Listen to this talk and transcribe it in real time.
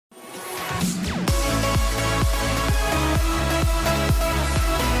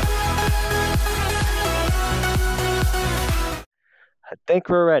think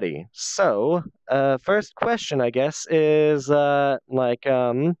we're ready. So, first question, I guess, is how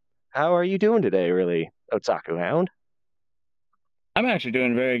are you doing today, really, Otaku Hound? I'm actually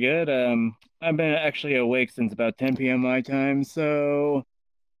doing very good. I've been actually awake since about 10 p.m. my time, so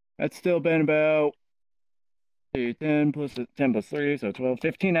that's still been about 10 plus 3, so 12,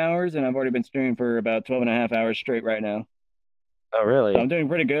 15 hours, and I've already been streaming for about 12 and a half hours straight right now. Oh, So really? I'm doing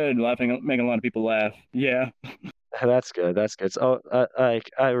pretty good, laughing, making a lot of people laugh. Yeah. That's good. That's good. So,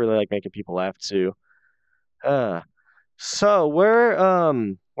 I really like making people laugh too. Uh, so where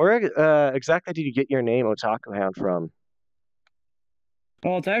exactly did you get your name, Otaku Hound, from?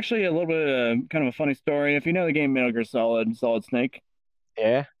 Well, it's actually a little bit kind of a funny story. If you know the game Metal Gear Solid Snake,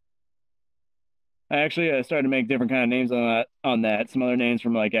 Yeah. I actually started to make different kind of names on that. Some other names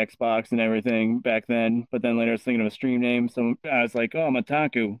from like Xbox and everything back then. But then later I was thinking of a stream name, so I was like, oh, I'm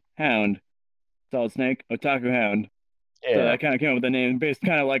Otaku Hound, Solid Snake, Otaku Hound. So Yeah. that kind of came up with the name based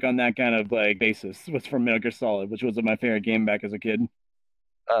kind of like on that kind of like basis. Was from Metal Gear Solid, which was my favorite game back as a kid.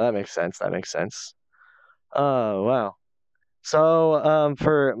 Oh, that makes sense. That makes sense. Oh, wow. So,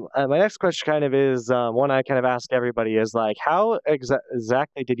 for my next question, kind of is one I kind of ask everybody is like, how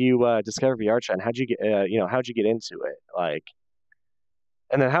exactly did you discover VRChat, and how'd you get, how'd you get into it? Like,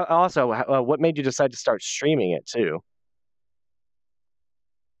 and then how also, what made you decide to start streaming it too?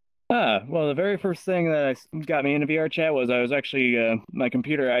 Well, the very first thing that got me into VRChat was I was actually my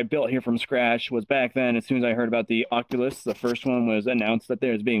computer I built here from scratch was back then. As soon as I heard about the Oculus, the first one was announced that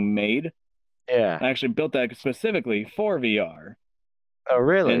it was being made. Yeah. I actually built that specifically for VR. Oh, And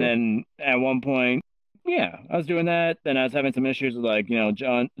really? then at one point, yeah, I was doing that. Then I was having some issues with like,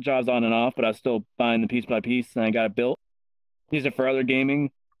 jobs on and off, but I was still buying the piece by piece and I got it built. Use it for other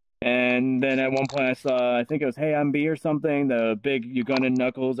gaming. And then at one point I saw, I think it was Hey I'm B or something, the big Ugandan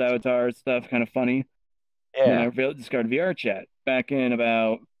Knuckles avatar stuff, kind of funny. And then Yeah. I discovered VRChat back in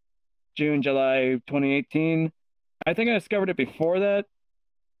about June, July 2018. I think I discovered it before that,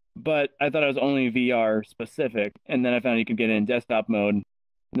 but I thought it was only VR specific. And then I found you could get it in desktop mode. And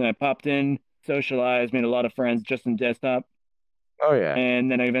then I popped in, socialized, made a lot of friends just in desktop, Oh, yeah.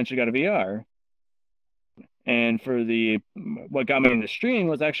 and then I eventually got a VR. And for the what got me into stream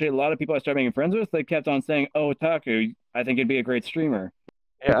was actually a lot of people I started making friends with. They kept on saying, "Oh, Taku, I think you'd be a great streamer.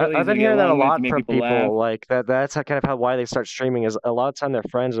 You're Yeah, really I've easy been to get hearing that a along with. You lot make from people laugh." people. Like that. That's kind of how why they start streaming. Is a lot of time their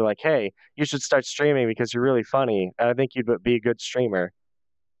friends are like, "Hey, you should start streaming because you're really funny. I think you'd be a good streamer."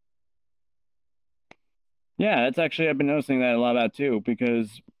 Yeah, that's actually I've been noticing that a lot about too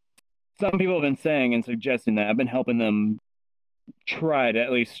because some people have been saying and suggesting that I've been helping them try to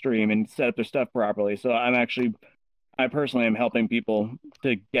at least stream and set up their stuff properly. So I personally am helping people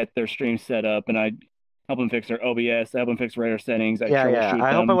to get their stream set up, and I help them fix their OBS, I help them fix radar settings, I Yeah, yeah. troubleshoot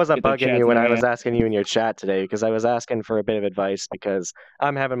I hope I them, wasn't get their bugging chats you in when their I was hand. asking you in your chat today because I was asking for a bit of advice because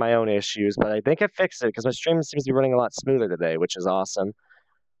I'm having my own issues, but I think I fixed it because my stream seems to be running a lot smoother today, which is awesome.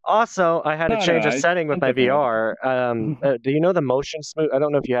 Also, I had to No, no, change a setting with I'm my definitely VR. helping. Do you know the motion smooth? I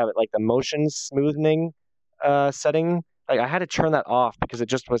don't know if you have it, like the motion smoothing setting. Like I had to turn that off because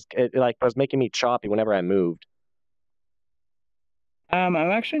it like was making me choppy whenever I moved. I'm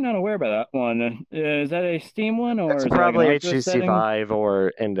actually not aware about that one. Is that a Steam one or It's is it like an probably Oculus HTC setting? Vive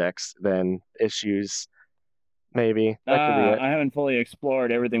or Index then issues. Maybe that could be it. I haven't fully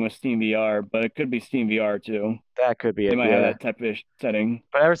explored everything with Steam VR, but it could be Steam VR too. That could be They it. might have Yeah. that type of setting.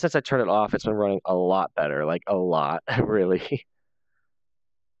 But ever since I turned it off, it's been running a lot better, like a lot, really.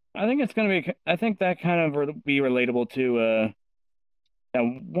 I think it's gonna be. I think that kind of be relatable to that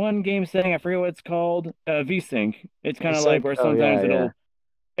one game setting. I forget what it's called. VSync. It's kind of like VSync? where Oh yeah, sometimes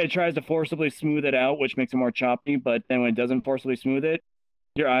yeah, it tries to forcibly smooth it out, which makes it more choppy. But then when it doesn't forcibly smooth it,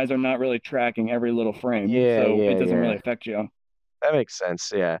 your eyes are not really tracking every little frame, yeah, so it yeah, doesn't really yeah. affect you. That makes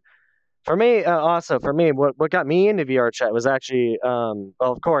sense. Yeah. For me, also for me, what got me into VRChat was actually, well,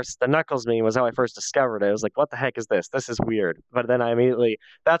 of course, the Knuckles meme was how I first discovered it. I was like, what the heck is this? This is weird. But then I immediately,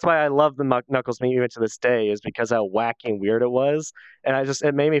 that's why I love the Knuckles meme even to this day, is because how wacky and weird it was. And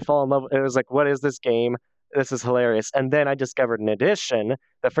it made me fall in love. It was like, what is this game? This is hilarious. And then I discovered an addition,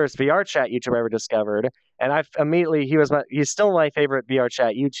 the first VRChat YouTuber I ever discovered. And I immediately, he's still my favorite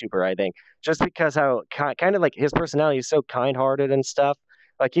VRChat YouTuber, I think, just because how kind of like his personality is so kind hearted and stuff,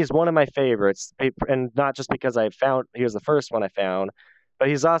 like he's one of my favorites, and not just because I found he was the first one I found, but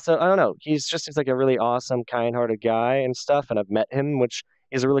he's also I don't know, he's just seems like a really awesome, kind-hearted guy and stuff. And I've met him, which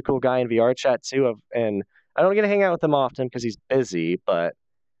he's a really cool guy in VR chat too. And I don't get to hang out with him often because he's busy, but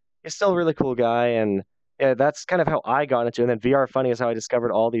he's still a really cool guy. And yeah, that's kind of how I got into it. And then VR Funny is how I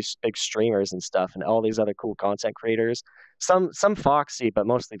discovered all these big streamers and stuff, and all these other cool content creators. Some Foxy, but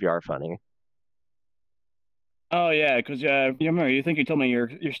mostly VR Funny. Oh yeah, because you remember you think you told me you're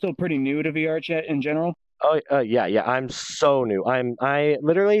still pretty new to VR chat in general. Oh, yeah, yeah. I'm so new. I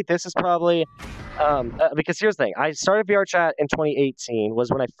literally this is probably because here's the thing. I started VRChat in 2018 was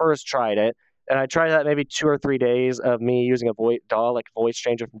when I first tried it, and I tried that maybe 2 or 3 days of me using a voice doll, like voice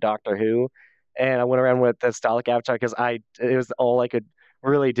changer from Doctor Who, and I went around with the Stalic avatar because I it was all I could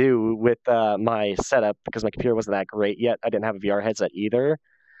really do with my setup because my computer wasn't that great yet. I didn't have a VR headset either,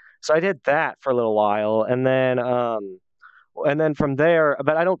 so I did that for a little while, and then from there,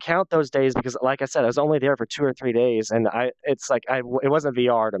 but I don't count those days because, like I said, I was only there for 2 or 3 days, and it's like it wasn't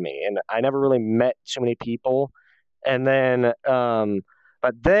VR to me, and I never really met too many people. And then,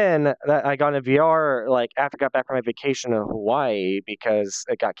 but then I got into VR like after I got back from my vacation in Hawaii because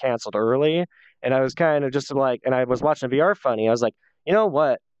it got canceled early, and I was kind of just like, and I was watching VR Funny. I was like, you know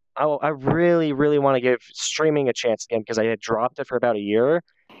what? I really, really want to give streaming a chance again because I had dropped it for about a year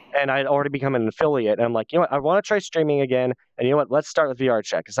and I'd already become an affiliate. And I'm like, you know what? I want to try streaming again. And you know what? Let's start with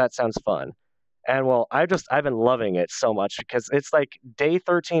VRChat because that sounds fun. And well, I've been loving it so much because it's like day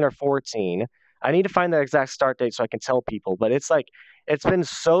 13 or 14. I need to find the exact start date so I can tell people, but it's like it's been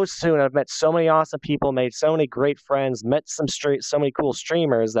so soon. I've met so many awesome people, made so many great friends, met so many cool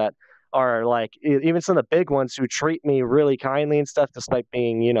streamers that are like even some of the big ones who treat me really kindly and stuff, despite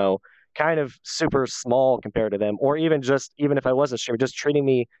being, kind of super small compared to them, or even if I was a streamer, just treating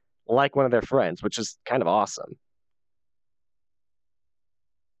me like one of their friends, which is kind of awesome.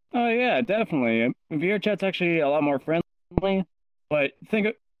 Oh yeah, definitely. VR chat's actually a lot more friendly, but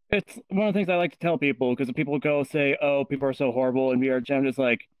it's one of the things I like to tell people because people go say, "Oh, people are so horrible in VR chat." I'm just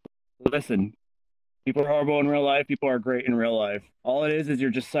like, listen, people are horrible in real life. People are great in real life. All it is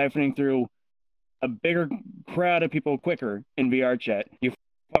you're just siphoning through a bigger crowd of people quicker in VR chat. You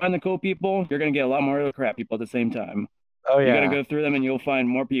find the cool people, you're gonna get a lot more of the crap people at the same time. Oh You got to yeah. go through them, and you'll find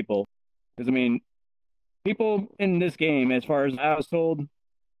more people. Because I mean, people in this game, as far as I was told,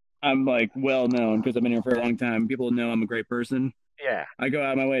 I'm like well known because I've been here for a long time. People know I'm a great person. Yeah. I go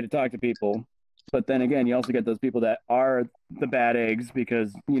out of my way to talk to people. But then again, you also get those people that are the bad eggs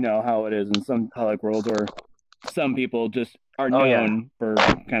because you know how it is in some public worlds where some people just are Oh yeah. known for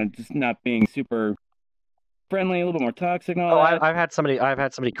kind of just not being super friendly, a little bit more toxic and all Oh, that. I've had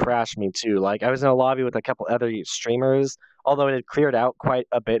somebody crash me too. Like I was in a lobby with a couple other streamers, although it had cleared out quite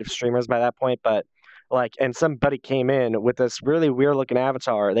a bit of streamers by that point. But like, and somebody came in with this really weird looking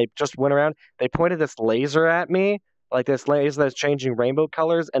avatar. They just went around. They pointed this laser at me, like this laser that's changing rainbow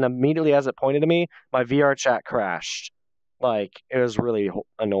colors, and immediately as it pointed to me, my VR chat crashed. Like it was really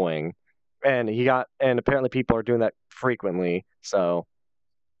annoying, and apparently people are doing that frequently. So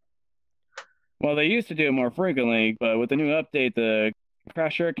Well, they used to do it more frequently, but with the new update, the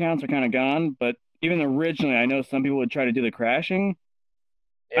crasher accounts are kind of gone. But even originally, I know some people would try to do the crashing.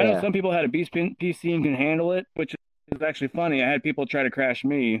 I know yeah. some people had a PC and can handle it, which is actually funny. I had people try to crash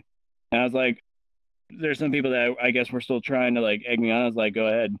me, and I was like, "There's some people that I guess were still trying to like egg me on." I was like, "Go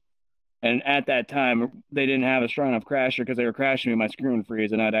ahead." And at that time, they didn't have a strong enough crasher because they were crashing me. My screen would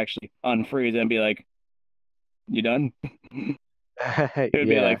freeze, and I'd actually unfreeze and be like, "You done?" It would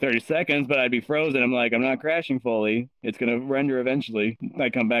be Yeah. like 30 seconds, but I'd be frozen. I'm like, I'm not crashing fully. It's gonna render eventually. I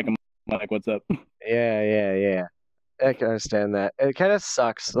come back, I'm like, what's up? Yeah, yeah, yeah. I can understand that. It kind of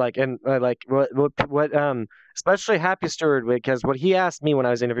sucks. Like, and like especially Happy Steward, because what he asked me when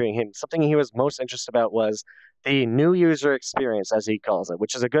I was interviewing him, something he was most interested about was the new user experience, as he calls it,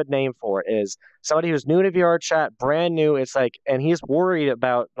 which is a good name for it, is somebody who's new to VR chat, brand new. It's like, and he's worried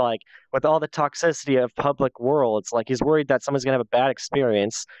about like with all the toxicity of public worlds, like he's worried that someone's gonna have a bad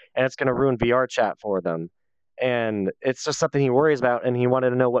experience and it's gonna ruin VR chat for them. And it's just something he worries about, and he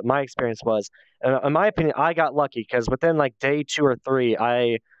wanted to know what my experience was. In my opinion, I got lucky because within like day 2 or 3,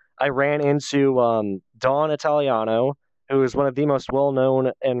 I ran into Don Italiano, who is one of the most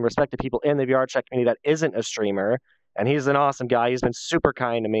well-known and respected people in the VR chat community that isn't a streamer, and he's an awesome guy. He's been super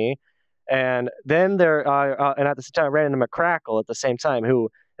kind to me. And then and at the same time, I ran into McCrackle at the same time, who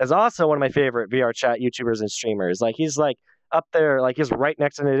is also one of my favorite VR chat YouTubers and streamers. Like he's like up there, like he's right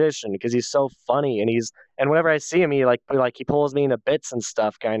next in addition because he's so funny, and whenever I see him, he he pulls me into bits and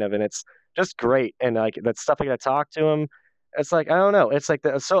stuff, kind of, and it's just great. And like that stuff I got to talk to him. It's like I don't know. It's like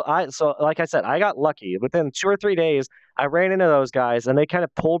so like I said, I got lucky. Within 2 or 3 days, I ran into those guys, and they kind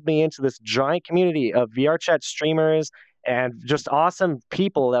of pulled me into this giant community of VR chat streamers and just awesome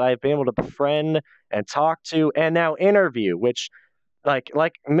people that I've been able to befriend and talk to, and now interview. Which like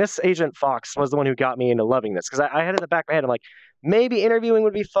Miss Agent Fox was the one who got me into loving this because I had in the back of my head, I'm like, maybe interviewing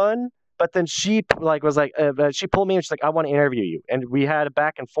would be fun. But then she like was like she pulled me and she's like, I want to interview you, and we had a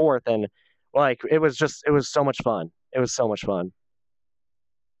back and forth, and like it was so much fun. It was so much fun.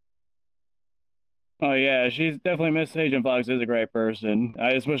 Oh yeah, she's definitely Miss Agent Fox is a great person.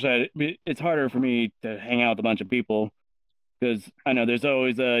 I just wish it's harder for me to hang out with a bunch of people because I know there's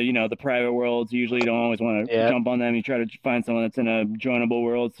always the private worlds. You usually don't always want to Yeah, jump on them. You try to find someone that's in a joinable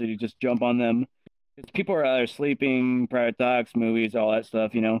world, so you just jump on them. 'Cause people are either sleeping, private talks, movies, all that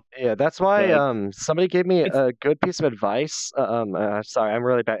stuff. yeah. That's why But somebody gave me it's a good piece of advice. Sorry, I'm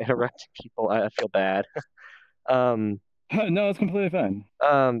really bad at interrupting people. I feel bad. Um, no, it's completely fine.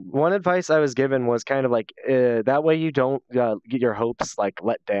 one advice I was given was kind of like that way you don't get your hopes like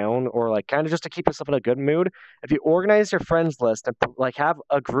let down or like kind of just to keep yourself in a good mood. If you organize your friends list and like have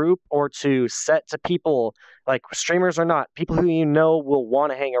a group or two set to people like streamers or not, people who you know will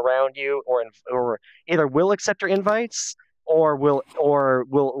want to hang around you or either will accept your invites or will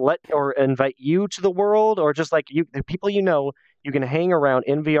let or invite you to the world or just like you the people you know you can hang around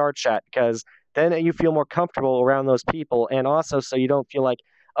in VR chat because then you feel more comfortable around those people and also so you don't feel like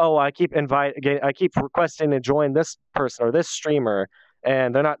oh I keep requesting to join this person or this streamer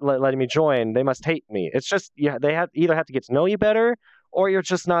and they're not letting me join, they must hate me. It's just yeah, they have either have to get to know you better or you're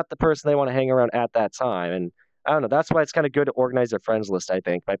just not the person they want to hang around at that time. And I don't know, that's why it's kind of good to organize your friends list, I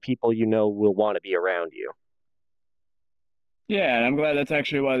think, by people you know will want to be around you. Yeah, and I'm glad that's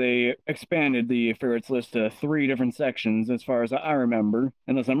actually why they expanded the favorites list to three different sections, as far as I remember,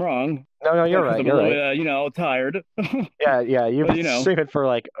 unless I'm wrong. No, you're Because right, I'm a you're little right. bit, tired. Yeah, you've But been streaming for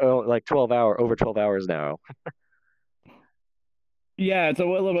like like 12 hours now. yeah, it's a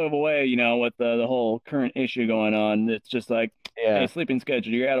little bit of a way, with the whole current issue going on. It's just like, hey, Yeah. sleeping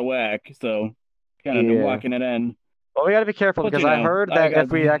schedule, you're out of whack. So, kind of Yeah. walking it in. Well, we got to be careful But because I heard I that got.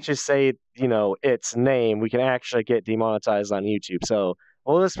 if we actually say, its name, we can actually get demonetized on YouTube. So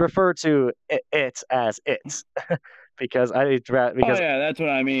we'll just refer to it as it because Oh because yeah, that's what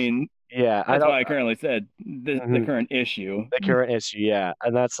I mean. yeah, I That's don't why I currently said the mhm, current issue. the current issue, yeah,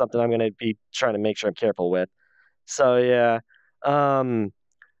 and that's something I'm going to be trying to make sure I'm careful with. So yeah, um,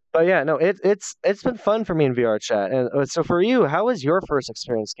 but yeah, no, it's been fun for me in VR chat. And so for you, how was your first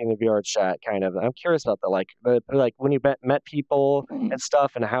experience getting VR chat? Kind of, I'm curious about that. Like when you met people and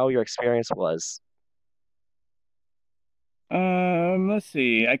stuff, and how your experience was. Let's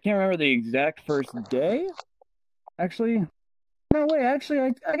see. I can't remember the exact first day. Actually, no, wait. Actually,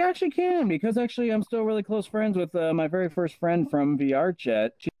 I actually can because actually I'm still really close friends with my very first friend from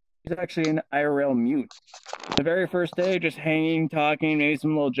VRChat. She's actually an IRL mute. The very first day, just hanging, talking, maybe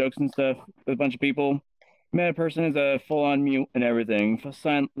some little jokes and stuff with a bunch of people. Met a person who's a full-on mute and everything.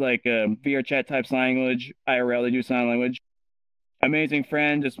 Sign like VRChat type sign language. IRL, they do sign language. Amazing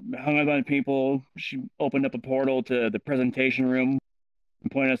friend, just hung out with a bunch of people. She opened up a portal to the presentation room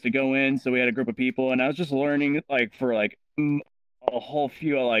and pointed us to go in. So we had a group of people, and I was just learning like for like a whole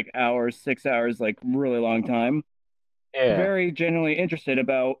few like hours, 6 hours, like really long time. Yeah, Very genuinely interested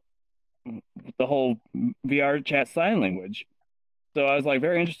about the whole VRChat sign language. So I was like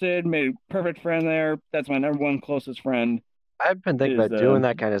very interested, made a perfect friend there. That's my number one closest friend I've been thinking is about doing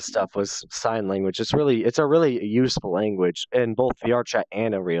that kind of stuff with sign language. It's a really useful language in both VR chat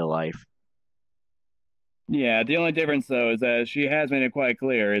and in real life. yeah, the only difference though is that she has made it quite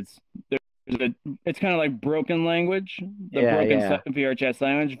clear it's kind of like broken language, the Yeah, broken yeah, VRChat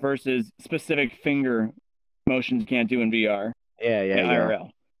sign language versus specific finger motions you can't do in VR yeah, yeah, in yeah. IRL.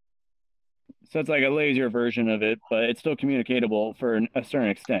 So it's like a lazier version of it, but it's still communicatable for a certain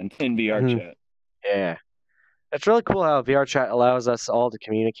extent in VR Hmm. chat. Yeah. It's really cool how VR chat allows us all to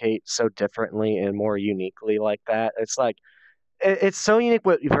communicate so differently and more uniquely like that. It's like it's so unique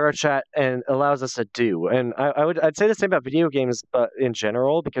what VRChat and allows us to do. And I'd say the same about video games, but in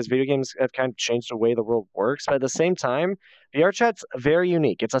general, because video games have kind of changed the way the world works. But at the same time, VRChat's very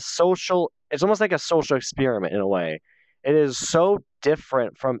unique. It's almost like a social experiment in a way. It is so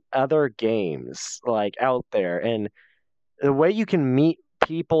different from other games like out there, and the way you can meet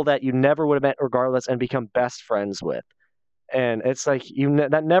people that you never would have met regardless and become best friends with. And it's like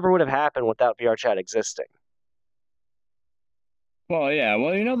that never would have happened without VRChat existing. Well, yeah.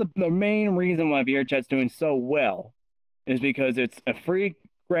 Well, the main reason why VRChat's doing so well is because it's a free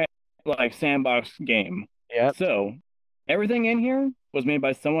like sandbox game. Yep. So everything in here was made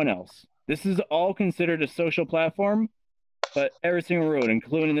by someone else. This is all considered a social platform, but every single road,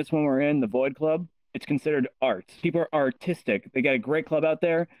 including this one we're in, the Void Club, it's considered art. People are artistic. They got a great club out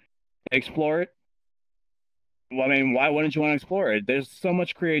there. They explore it. Well, I mean, why wouldn't you want to explore it? There's so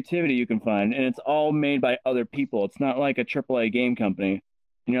much creativity you can find, and it's all made by other people. It's not like a AAA game company.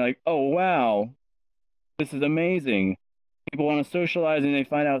 And you're like, oh, wow, this is amazing. People want to socialize and they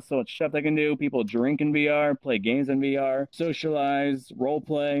find out so much stuff they can do. People drink in VR, play games in VR, socialize, role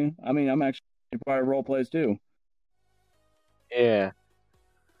play. I mean, I'm actually part of role plays too. Yeah.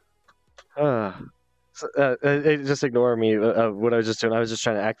 Huh. Just ignore me. What I was just doing. I was just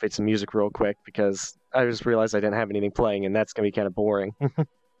trying to activate some music real quick because I just realized I didn't have anything playing, and that's gonna be kind of boring.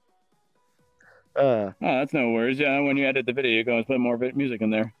 Oh, that's no worries. Yeah, when you edit the video, you can always put more music in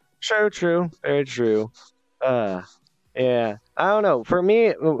there. True, very true. Yeah. I don't know. For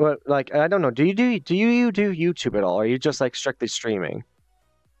me, like I don't know. Do you do YouTube at all? Or are you just like strictly streaming?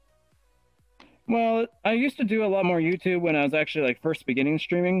 Well, I used to do a lot more YouTube when I was actually like first beginning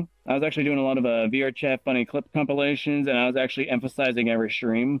streaming. I was actually doing a lot of VRChat funny clip compilations, and I was actually emphasizing every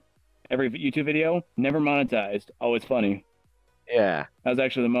stream, every YouTube video, never monetized, always funny. Yeah. That was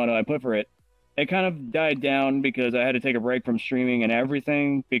actually the motto I put for it. It kind of died down because I had to take a break from streaming and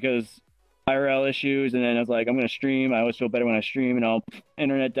everything because IRL issues, and then I was like, I'm gonna stream. I always feel better when I stream, and all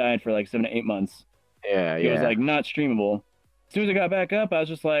internet died for like 7 to 8 months. Yeah, It was like not streamable. As soon as I got back up, I was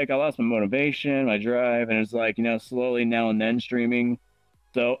just like, I lost my motivation, my drive, and it's like, slowly now and then streaming.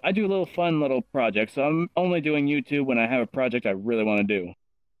 So I do little fun little projects. So I'm only doing YouTube when I have a project I really want to do.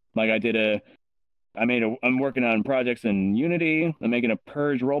 Like I'm working on projects in Unity. I'm making a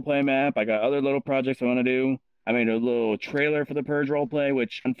Purge roleplay map. I got other little projects I want to do. I made a little trailer for the Purge roleplay,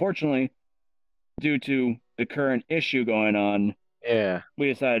 which unfortunately, due to the current issue going on, yeah. we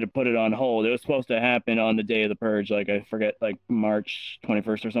decided to put it on hold. It was supposed to happen on the day of the purge, like I forget, like March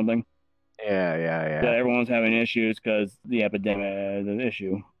 21st or something. Yeah. But everyone's having issues because the epidemic, the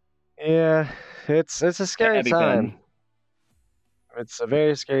issue. Yeah, it's a scary time. EpiPen. It's a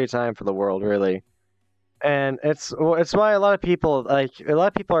very scary time for the world, really. And it's why a lot of people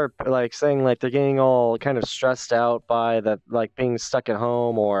are like saying like they're getting all kind of stressed out by the like being stuck at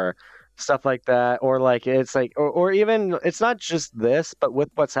home or stuff like that, or like it's like or even it's not just this, but with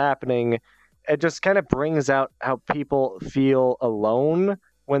what's happening, it just kind of brings out how people feel alone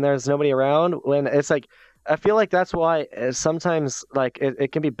when there's nobody around. When it's like I feel like that's why sometimes like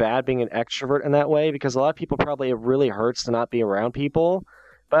it can be bad being an extrovert in that way because a lot of people probably it really hurts to not be around people.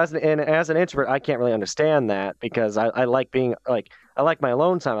 But as an introvert, I can't really understand that because I like being like I like my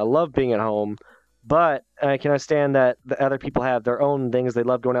alone time. I love being at home, but I can understand that the other people have their own things. They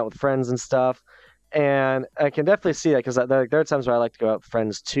love going out with friends and stuff, and I can definitely see that because there are times where I like to go out with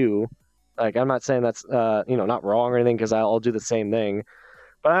friends too. Like I'm not saying that's not wrong or anything because I'll do the same thing.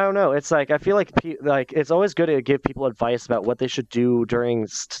 But I don't know. It's like I feel like it's always good to give people advice about what they should do during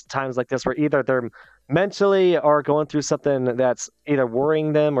times like this, where either they're mentally are going through something that's either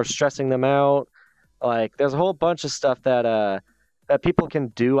worrying them or stressing them out. Like there's a whole bunch of stuff that people can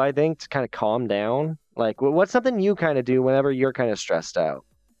do, I think, to kind of calm down. Like what's something you kind of do whenever you're kind of stressed out?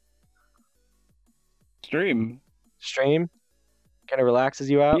 Stream. Stream kind of relaxes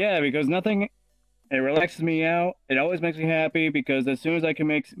you out. Yeah, because nothing. It relaxes me out. It always makes me happy because as soon as I can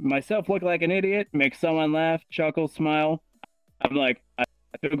make myself look like an idiot, make someone laugh, chuckle, smile, I'm like, I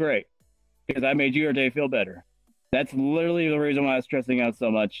feel great because I made your day feel better. That's literally the reason why I was stressing out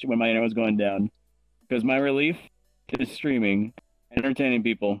so much when my internet was going down. Because my relief is streaming, entertaining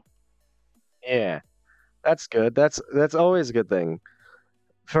people. Yeah, that's good. That's always a good thing.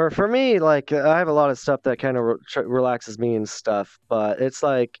 For me, like I have a lot of stuff that kind of relaxes me and stuff, but it's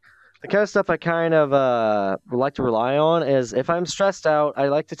like the kind of stuff I kind of like to rely on is if I'm stressed out, I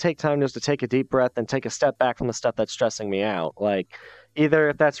like to take time just to take a deep breath and take a step back from the stuff that's stressing me out. Like either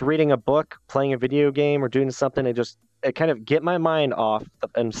if that's reading a book, playing a video game, or doing something to just kind of get my mind off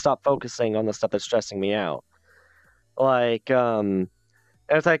and stop focusing on the stuff that's stressing me out. Like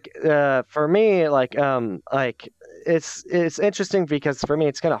it's like for me like it's interesting because for me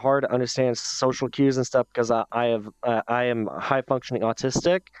it's kind of hard to understand social cues and stuff because I am high functioning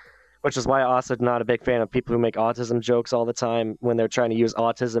autistic, which is why I'm also not a big fan of people who make autism jokes all the time when they're trying to use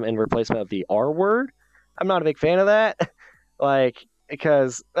autism in replacement of the R word. I'm not a big fan of that. Like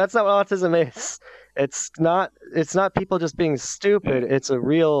because that's not what autism is. It's not people just being stupid. It's a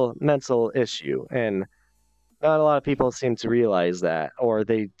real mental issue, and not a lot of people seem to realize that, or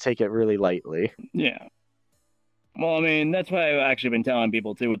they take it really lightly. Yeah. Well, I mean, that's why I've actually been telling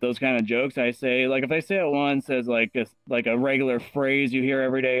people too with those kind of jokes. I say, like, if they say it once as like a regular phrase you hear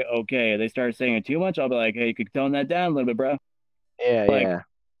every day, okay. If they start saying it too much, I'll be like, hey, you could tone that down a little bit, bro. Yeah, Like, yeah,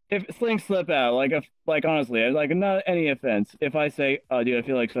 if slings slip out, like honestly, like not any offense. If I say, oh, dude, I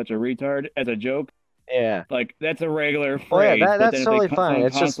feel like such a retard as a joke, yeah. like that's a regular phrase. Well, yeah, but that's then totally if fine. someone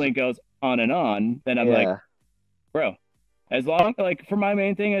It's just constantly goes on and on, then I'm like, yeah, bro, as long like for my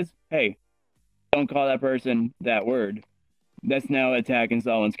main thing is, hey, don't call that person that word. That's now attacking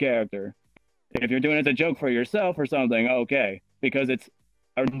someone's character. If you're doing it as a joke for yourself or something, okay, because it's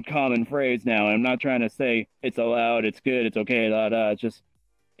a common phrase now. And I'm not trying to say it's allowed, it's good, it's okay, It's just,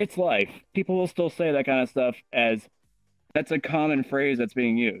 it's life. People will still say that kind of stuff as that's a common phrase that's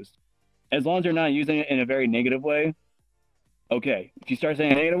being used. as long as you're not using it in a very negative way, okay. If you start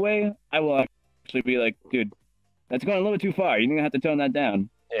saying a negative way, I will actually be like, dude, that's going a little bit too far. You're gonna have to tone that down.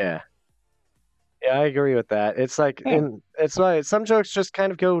 Yeah. Yeah, I agree with that. It's like Oh, it's like some jokes just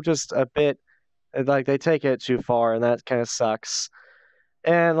kind of go just a bit like they take it too far, and that kind of sucks.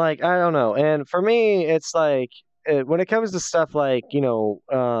 And like I don't know. And for me, it's like when it comes to stuff like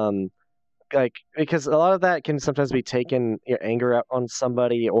like because a lot of that can sometimes be taken your anger out on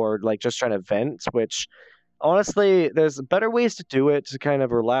somebody or like just trying to vent, which honestly, there's better ways to do it to kind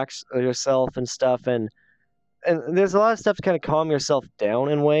of relax yourself and stuff. And there's a lot of stuff to kind of calm yourself down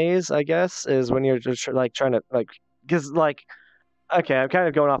in ways, I guess, is when you're just like trying to like because like okay, I'm kind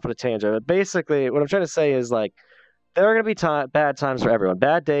of going off on a tangent, but basically what I'm trying to say is like there are going to be bad times for everyone,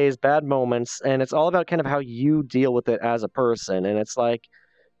 bad days, bad moments, and it's all about kind of how you deal with it as a person. And it's like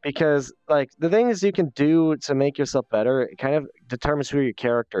because like the things you can do to make yourself better it kind of determines who your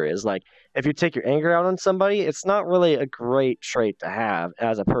character is. Like if you take your anger out on somebody, it's not really a great trait to have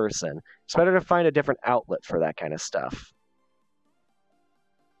as a person. It's better to find a different outlet for that kind of stuff.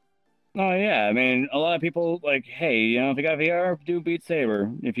 oh yeah. I mean, a lot of people like, hey, if you got VR, do Beat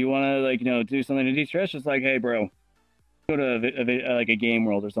Saber. If you want to like, do something to de-stress, just like, hey, bro, go to like a game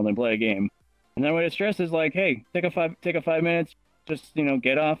world or something, play a game. And then when it stress is like, hey, take a 5 minutes, just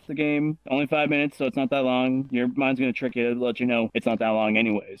get off the game. Only 5 minutes, so it's not that long. Your mind's gonna trick you to let you know it's not that long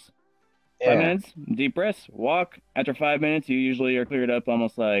anyways. Five Yeah. minutes, deep breaths, walk. After 5 minutes, you usually are cleared up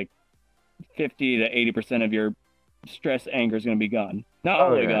almost like 50 to 80% of your stress anger is gonna be gone. Not all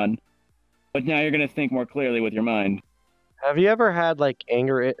Oh the way yeah. gone, but now you're gonna think more clearly with your mind. Have you ever had like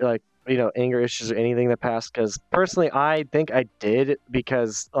anger issues or anything in the past? Because personally, I think I did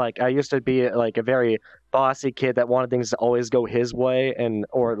because like I used to be like a very bossy kid that wanted things to always go his way and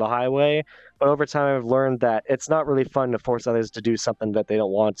or the highway. But over time, I've learned that it's not really fun to force others to do something that they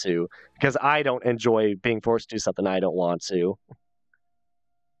don't want to because I don't enjoy being forced to do something I don't want to.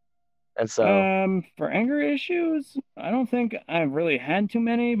 And so, For anger issues, I don't think I've really had too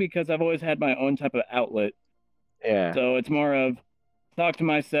many because I've always had my own type of outlet. yeah. So it's more of talk to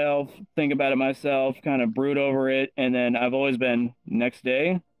myself, think about it myself, kind of brood over it, and then I've always been next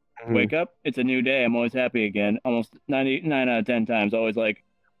day, Mhm. wake up, it's a new day. I'm always happy again. Almost 99 out of 10 times, always like,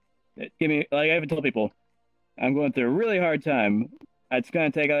 give me, like I even tell people, I'm going through a really hard time. It's going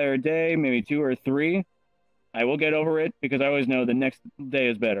to take either a day, maybe two or three. I will get over it because I always know the next day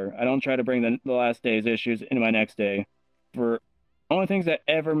is better. I don't try to bring the last day's issues into my next day. For only things that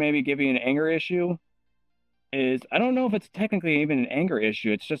ever maybe give you an anger issue is I don't know if it's technically even an anger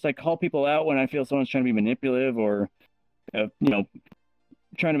issue. It's just I call people out when I feel someone's trying to be manipulative or,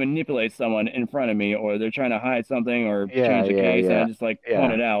 trying to manipulate someone in front of me, or they're trying to hide something or Yeah, change the yeah, case, and I yeah, just like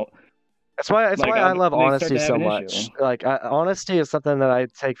point yeah. it out. It's Like why I love they start honesty to have so an issue. much. Like honesty is something that I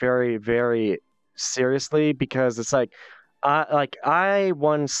take very, very seriously because it's I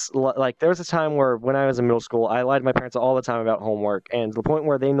once like there was a time where when I was in middle school, I lied to my parents all the time about homework, and to the point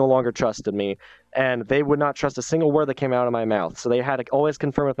where they no longer trusted me, and they would not trust a single word that came out of my mouth. So they had to always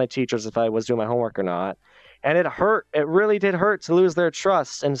confirm with my teachers if I was doing my homework or not. And it hurt. It really did hurt to lose their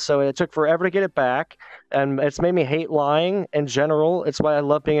trust, and so it took forever to get it back. And it's made me hate lying in general. It's why I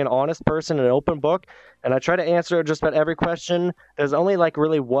love being an honest person, an open book, and I try to answer just about every question. There's only like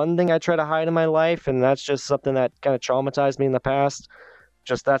really one thing I try to hide in my life, and that's just something that kind of traumatized me in the past.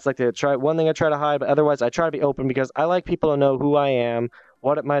 Just that's like the try one thing I try to hide, but otherwise I try to be open because I like people to know who I am,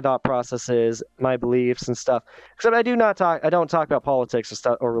 what my thought process is, my beliefs and stuff. Except I don't talk about politics or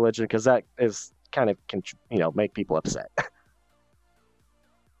stuff or religion because that is kind of can make people upset.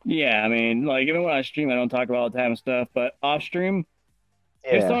 Yeah, I mean, like even when I stream, I don't talk about all the time and stuff, but off stream,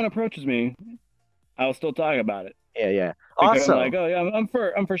 if Yeah, someone approaches me, I'll still talk about it yeah, yeah. because I'm like, Also, oh yeah,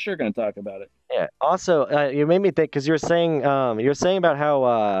 I'm for sure gonna talk about it. yeah. Also, you made me think because you were saying about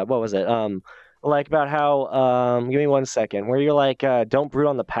how what was it like about how give me 1 second where you're like don't brood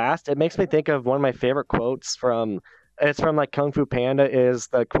on the past. It makes me think of one of my favorite quotes from it's from like Kung Fu Panda is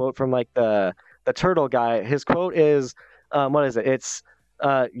the quote from like the turtle guy. His quote is what is it? It's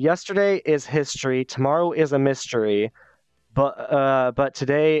yesterday is history, tomorrow is a mystery, but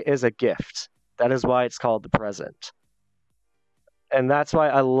today is a gift. That is why it's called the present. And that's why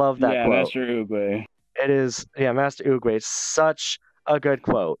I love that Yeah, quote. Master Oogway. It is, yeah, Master Oogway. It's such a good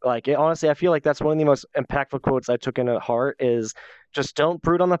quote. Like, honestly, I feel like that's one of the most impactful quotes I took into heart is just don't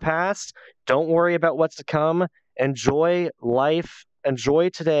brood on the past. Don't worry about what's to come. Enjoy life. Enjoy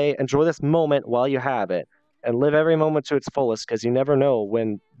today. Enjoy this moment while you have it. And live every moment to its fullest because you never know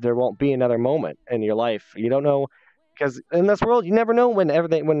when there won't be another moment in your life. You don't know because in this world, you never know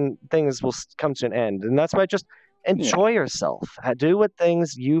when things will come to an end. And that's why just enjoy yourself. Do what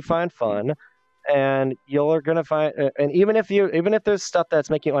things you find fun, and you're gonna find. And even if there's stuff that's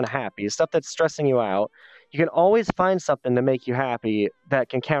making you unhappy, stuff that's stressing you out, you can always find something to make you happy that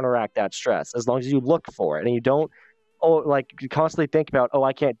can counteract that stress, as long as you look for it and you don't. Oh, like you constantly think about, oh,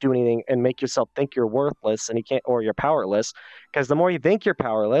 I can't do anything, and make yourself think you're worthless and you can't, or you're powerless. Because the more you think you're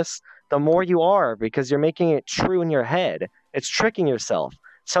powerless, the more you are, because you're making it true in your head. It's tricking yourself.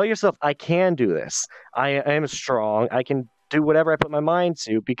 Tell yourself, I can do this. I am strong. I can do whatever I put my mind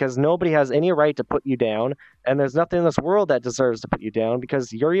to, because nobody has any right to put you down. And there's nothing in this world that deserves to put you down,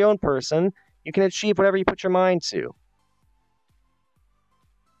 because you're your own person. You can achieve whatever you put your mind to.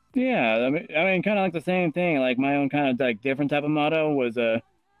 Yeah, I mean, kind of like the same thing. Like my own kind of like different type of motto was the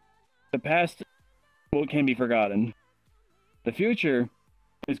past can be forgotten. The future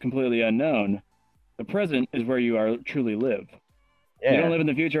is completely unknown. The present is where you are truly live. Yeah. You don't live in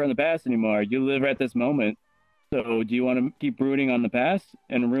the future or in the past anymore. You live at this moment. So do you want to keep brooding on the past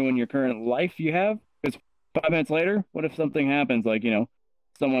and ruin your current life you have? Because 5 minutes later, what if something happens? Like,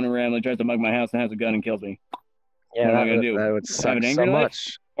 someone randomly tries to mug my house and has a gun and kills me. Yeah, what am I going to do? That would suck so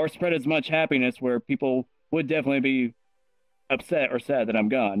much. Or spread as much happiness where people would definitely be upset or sad that I'm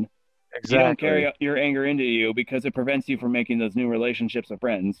gone. Exactly. You don't carry your anger into you because it prevents you from making those new relationships with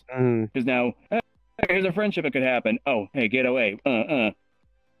friends. Because now, here's a friendship that could happen. Oh, hey, get away.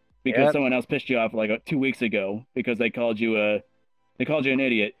 Because someone else pissed you off like 2 weeks ago because they called you an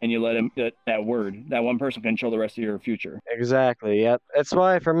idiot, and you let him that one person control the rest of your future. Exactly. Yep. That's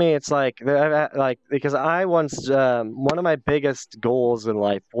why for me it's like because I once one of my biggest goals in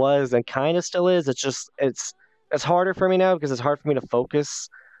life was, and kind of still is, it's harder for me now because it's hard for me to focus.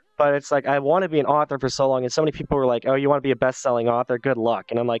 But it's like I want to be an author for so long, and so many people were like, "Oh, you want to be a best-selling author? Good luck."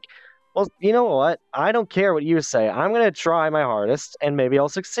 And I'm like, well, you know what? I don't care what you say. I'm going to try my hardest, and maybe I'll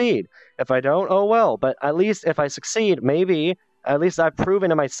succeed. If I don't, oh well. But at least if I succeed, maybe at least I've proven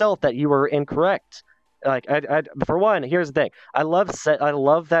to myself that you were incorrect. Like, for one, here's the thing. I love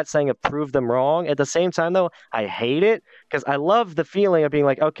that saying of prove them wrong. At the same time, though, I hate it because I love the feeling of being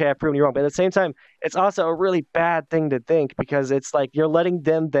like, okay, I've proven you wrong. But at the same time, it's also a really bad thing to think, because it's like you're letting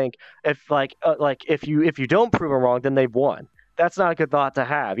them think if you don't prove them wrong, then they've won. That's not a good thought to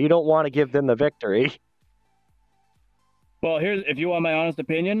have. You don't want to give them the victory. Well, if you want my honest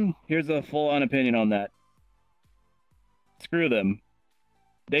opinion, here's a full-on opinion on that. Screw them.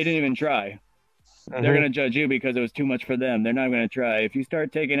 They didn't even try. They're going to judge you because it was too much for them. They're not going to try. If you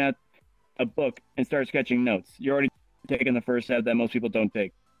start taking out a book and start sketching notes, you're already taking the first step that most people don't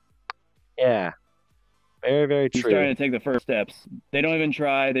take. Yeah. Very, very true. You're starting to take the first steps. They don't even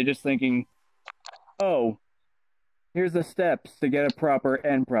try. They're just thinking, oh, here's the steps to get a proper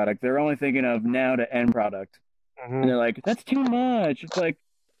end product. They're only thinking of now to end product. And they're like, that's too much. It's like,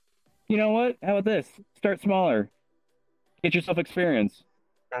 you know what? How about this? Start smaller. Get yourself experience.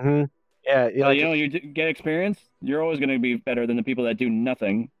 Yeah, you get experience, you're always going to be better than the people that do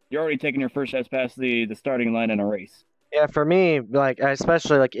nothing. You're already taking your first steps past the starting line in a race. Yeah, for me,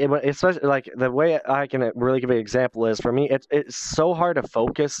 especially the way I can really give an example is, for me, it's so hard to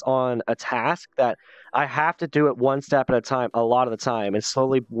focus on a task that I have to do it one step at a time a lot of the time, and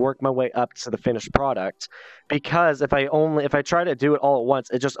slowly work my way up to the finished product. Because if I try to do it all at once,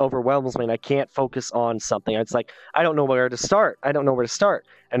 it just overwhelms me and I can't focus on something. It's like I don't know where to start.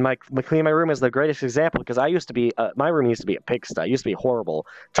 And cleaning my room is the greatest example, because my room used to be a pigsty. It used to be horrible.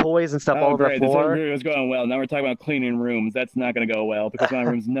 Toys and stuff all over the floor. This was going well. Now we're talking about cleaning rooms. That's not going to go well, because my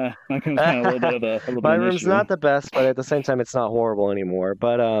room's kind of a little bit of a my room's not the best, but at the same time, it's not horrible anymore.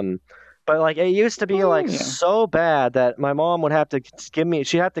 But like it used to be so bad that my mom would have to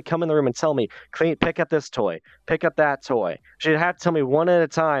she'd have to come in the room and tell me, pick up this toy, pick up that toy. She'd have to tell me one at a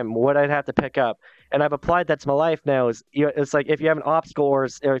time what I'd have to pick up. And I've applied that to my life now. It's like if you have an obstacle or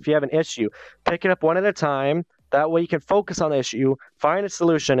if you have an issue, pick it up one at a time. That way you can focus on the issue, find a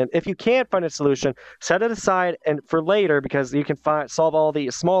solution. And if you can't find a solution, set it aside and for later, because you can solve all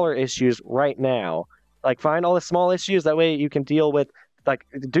the smaller issues right now. Like find all the small issues. That way you can deal with,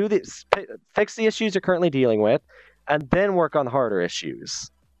 fix the issues you're currently dealing with, and then work on the harder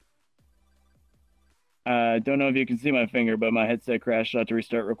issues. I don't know if you can see my finger, but my headset crashed. I'll have to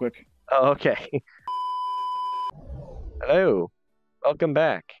restart real quick. Oh, okay. Hello. Welcome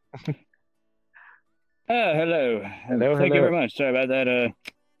back. Hello. Thank you very much. Sorry about that.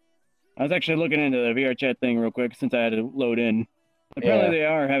 I was actually looking into the VRChat thing real quick since I had to load in. Apparently they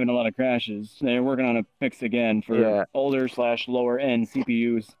are having a lot of crashes. They're working on a fix again for older/lower end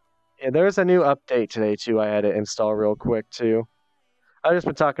CPUs. Yeah, there's a new update today too. I had to install real quick too. I've just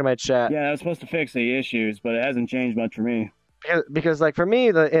been talking to my chat. Yeah, I was supposed to fix the issues, but it hasn't changed much for me. because like for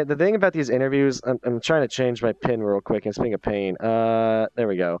me, the thing about these interviews, I'm trying to change my pin real quick. And speaking of pain, there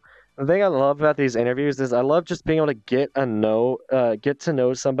we go. The thing I love about these interviews is I love just being able to get to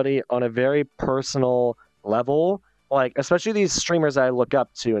know somebody on a very personal level. Like especially these streamers I look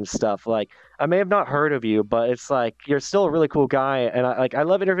up to and stuff. Like I may have not heard of you, but it's like you're still a really cool guy, and I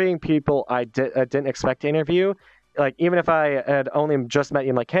love interviewing people I didn't expect to interview. Like even if I had only just met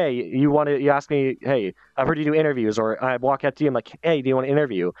you, I'm like, hey, you asked me, hey, I've heard you do interviews, or I walk up to you, I'm like, hey, do you want to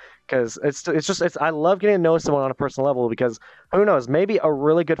interview? Because it's I love getting to know someone on a personal level because who knows, maybe a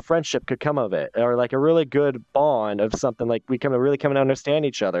really good friendship could come of it, or like a really good bond of something like we come to really come to understand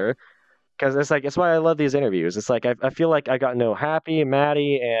each other. Because it's like it's why I love these interviews. It's like I feel like I got to know Happy,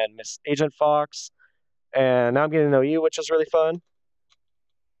 Maddie, and Miss Agent Fox, and now I'm getting to know you, which is really fun.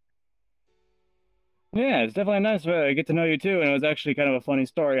 Yeah, it's definitely nice to get to know you too. And it was actually kind of a funny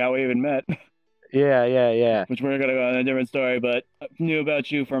story how we even met, Yeah, yeah, yeah, which we're gonna go on a different story. But I knew about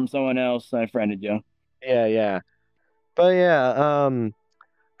you from someone else. I friended you. yeah, yeah. But yeah,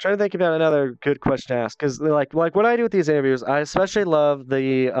 trying to think about another good question to ask because like what I do with these interviews, I especially love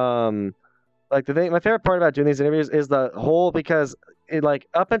the like the thing. My favorite part about doing these interviews is the whole because like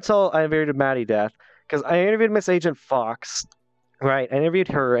up until I interviewed Maddie Death, because I interviewed Miss Agent Fox, right? I interviewed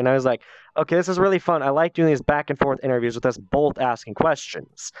her, and I was like, okay, this is really fun. I like doing these back and forth interviews with us both asking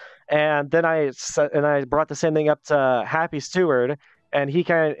questions. And then I brought the same thing up to Happy Stewart, and he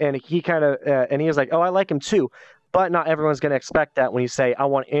was like, oh, I like him too. But not everyone's going to expect that when you say, I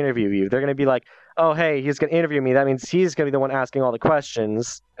want to interview you. They're going to be like, oh, hey, he's going to interview me. That means he's going to be the one asking all the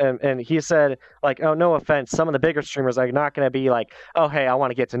questions. And he said, like, oh, no offense. Some of the bigger streamers are not going to be like, oh, hey, I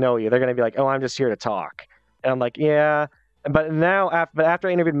want to get to know you. They're going to be like, oh, I'm just here to talk. And I'm like, yeah. But now, after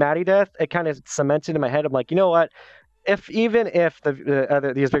I interviewed Maddie Death, it kind of cemented in my head. I'm like, you know what? Even if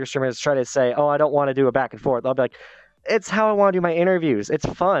these bigger streamers try to say, oh, I don't want to do a back and forth, I'll be like, it's how I want to do my interviews. It's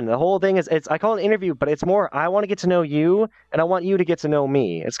fun. The whole thing is, I call it an interview, but it's more I want to get to know you, and I want you to get to know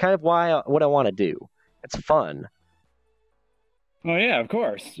me. It's kind of what I want to do. It's fun. Oh yeah, of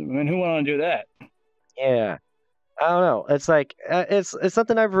course. I mean, who want to do that? Yeah. I don't know. It's like it's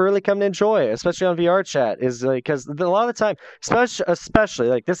something I've really come to enjoy, especially on VRChat. Is like because a lot of the time, especially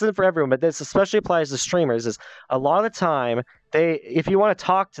like this isn't for everyone, but this especially applies to streamers. Is a lot of the time if you want to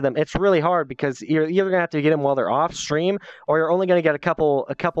talk to them, it's really hard because you're either gonna have to get them while they're off stream, or you're only gonna get a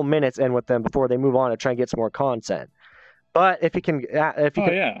couple minutes in with them before they move on to try and get some more content. But Oh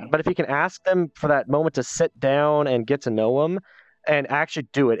yeah. if you can ask them for that moment to sit down and get to know them and actually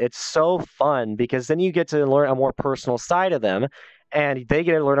do it, it's so fun because then you get to learn a more personal side of them, and they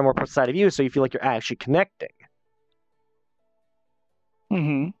get to learn a more personal side of you, so you feel like you're actually connecting.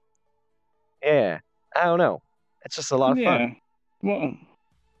 Mm-hmm. Yeah, I don't know. It's just a lot of fun. Yeah. Well,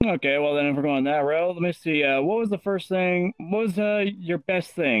 okay. Well, then if we're going that route, let me see. What was the first thing? What was your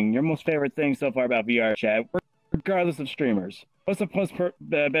best thing? Your most favorite thing so far about VR chat, regardless of streamers? What's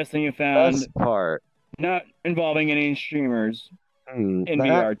the best thing you found Best part. not involving any streamers in That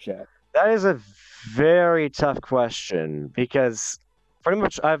VR chat? that is a very tough question because pretty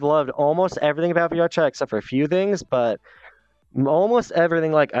much I've loved almost everything about VR chat except for a few things, but almost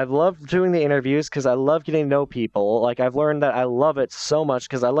everything. Like I've loved doing the interviews because I love getting to know people. Like I've learned that I love it so much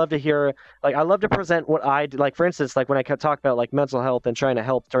because I love to hear, like I love to present what I do. Like for instance, like when I talk about like mental health and trying to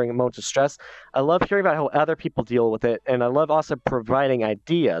help during moments of stress, I love hearing about how other people deal with it, and I love also providing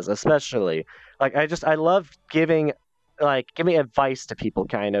ideas, especially like I love giving advice to people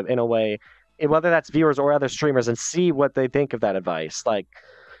kind of in a way, whether that's viewers or other streamers, and see what they think of that advice. Like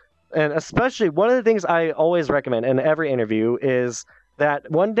and especially one of the things I always recommend in every interview is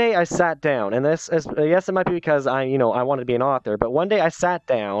that one day I sat down, and this is yes, it might be because I wanted to be an author, but one day I sat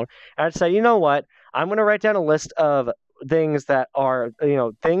down and I said, you know what, I'm going to write down a list of things that are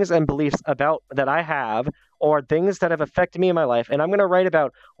things and beliefs about that I have, or things that have affected me in my life, and I'm going to write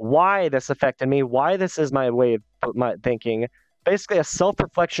about why this affected me, why this is my way of my thinking, basically a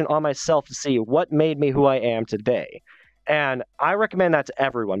self-reflection on myself to see what made me who I am today. And I recommend that to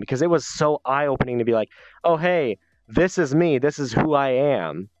everyone because it was so eye-opening to be like, oh, hey, this is me. This is who I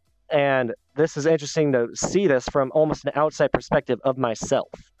am. And this is interesting to see this from almost an outside perspective of myself.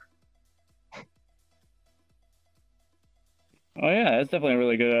 Oh yeah, that's definitely a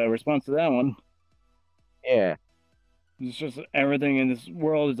really good response to that one. Yeah. It's just everything in this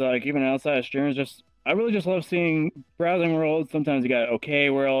world is like even outside of streamers. Just I really just love seeing browsing worlds. Sometimes you got okay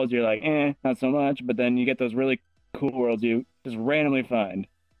worlds, you're like, not so much, but then you get those really cool worlds you just randomly find.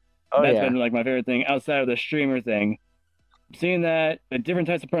 Oh, That's yeah. been like my favorite thing outside of the streamer thing. Seeing that the different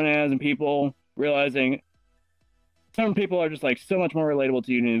types of pronouns and people, realizing some people are just like so much more relatable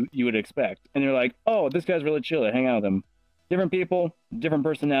to you than you would expect, and you're like, oh, this guy's really chill. Hang out with him. different people, different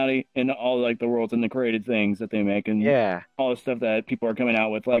personality in all like the worlds and the created things that they make and Yeah. all the stuff that people are coming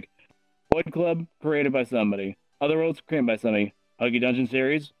out with. Like Wood Club, created by somebody. Otherworlds, created by somebody. Huggy Dungeon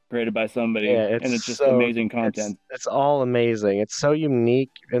series, created by somebody. Yeah, And it's just amazing content. it's all amazing. It's so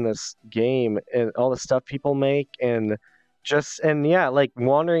unique in this game and all the stuff people make and yeah, like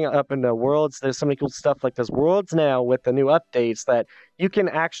wandering up into worlds, there's so many cool stuff like there's worlds now with the new updates that you can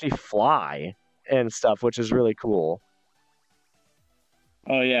actually fly and stuff, which is really cool.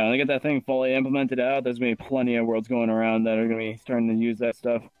 Oh yeah, when they get that thing fully implemented out, there's gonna be plenty of worlds going around that are gonna be starting to use that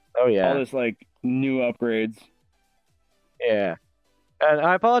stuff. Oh All yeah. this like new upgrades. Yeah. And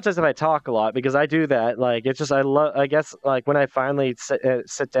I apologize if I talk a lot because I do that. Like it's just I guess like when I finally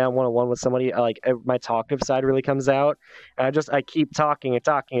sit down one on one with somebody, my talkative side really comes out. And I keep talking and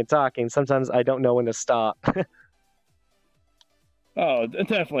talking and talking. Sometimes I don't know when to stop. Oh,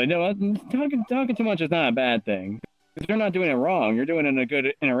 definitely. No, talking too much is not a bad thing. Because you're not doing it wrong. You're doing it in a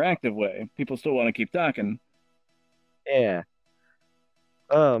good interactive way. People still want to keep talking. Yeah.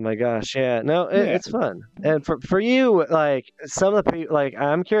 Oh my gosh, yeah. No, Yeah. it's fun. And for you, like some of the people, like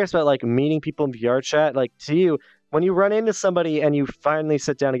I'm curious about like meeting people in VRChat. Like to you, when you run into somebody and you finally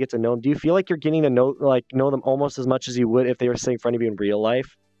sit down and get to know them, do you feel like you're getting to know them almost as much as you would if they were sitting in front of you in real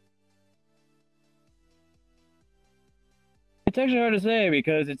life? It's actually hard to say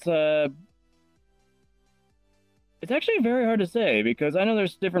because it's actually very hard to say because I know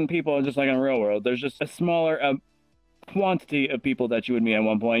there's different people just like in the real world. There's just a smaller quantity of people that you would meet at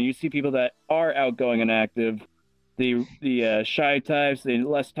one point. You see people that are outgoing and active, the shy types, the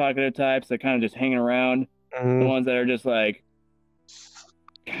less talkative types that kind of just hanging around, the ones that are just like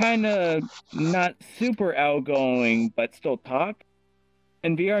kind of not super outgoing but still talk.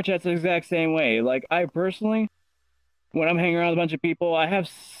 And VRChat's the exact same way. Like I personally, when I'm hanging around with a bunch of people, I have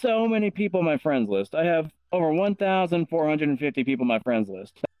so many people on my friends list. I have over 1,450 people on my friends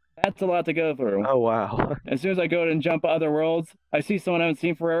list. That's a lot to go through. Oh wow. As soon as I go and jump other worlds, I see someone I haven't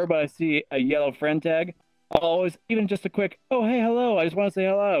seen forever, but I see a yellow friend tag. I'll always, even just a quick, oh hey, hello. I just want to say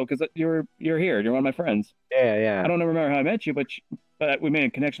hello because you're here. You're one of my friends. Yeah, yeah. I don't remember how I met you, but we made a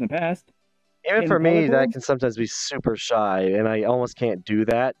connection in the past. Even for me, that can sometimes be super shy, and I almost can't do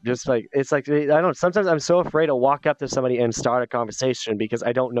that. Just like it's like I don't. Sometimes I'm so afraid to walk up to somebody and start a conversation because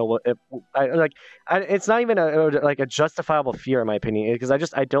I don't know what it's not even a justifiable fear in my opinion because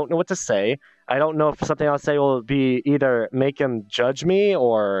I don't know what to say. I don't know if something I'll say will be either make them judge me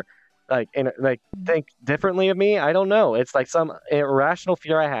or think differently of me. I don't know. It's like some irrational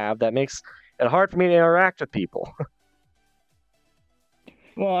fear I have that makes it hard for me to interact with people.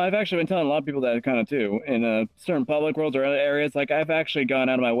 Well, I've actually been telling a lot of people that kind of too. In certain public worlds or other areas, like I've actually gone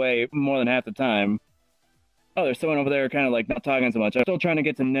out of my way more than half the time. Oh, there's someone over there kind of like not talking so much. I'm still trying to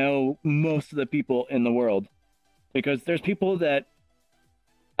get to know most of the people in the world. Because there's people that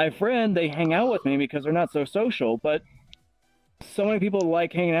I friend, they hang out with me because they're not so social, but so many people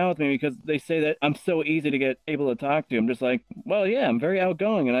like hanging out with me because they say that I'm so easy to get able to talk to. I'm just like, well, yeah, I'm very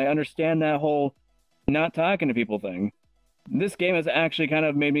outgoing and I understand that whole not talking to people thing. This game has actually kind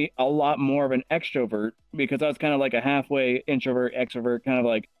of made me a lot more of an extrovert because I was kind of like a halfway introvert, extrovert, kind of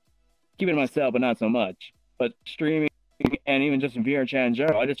like keeping to myself, but not so much. But streaming and even just in VRChat in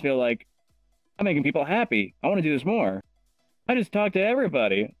general, I just feel like I'm making people happy. I want to do this more. I just talk to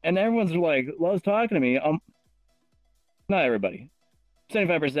everybody, and everyone's like loves talking to me. Not everybody.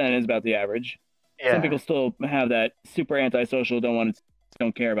 75% is about the average. Yeah. Some people still have that super antisocial, don't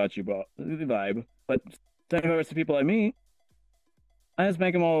care about you vibe. But 75% of people like me, I just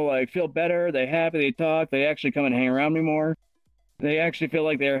make them all like feel better. They happy. They talk. They actually come and hang around me more. They actually feel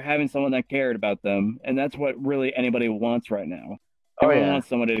like they're having someone that cared about them, and that's what really anybody wants right now. Everyone wants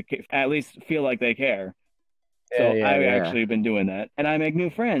someone to at least feel like they care. So I've actually been doing that, and I make new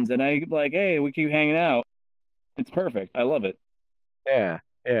friends, and I like, hey, we keep hanging out. It's perfect. I love it. Yeah,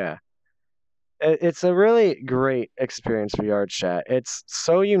 yeah. It's a really great experience for VRChat. It's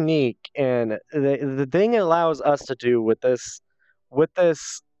so unique, and the thing it allows us to do with this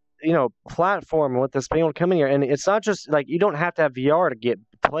platform, with this being able to come in here, and it's not just like you don't have to have VR to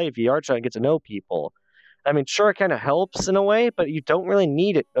play VRChat and get to know people. I mean, sure, it kind of helps in a way, but you don't really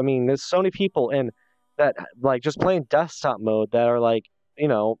need it. I mean, there's so many people in that like just playing desktop mode that are like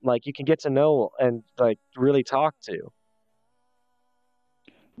you can get to know and like really talk to.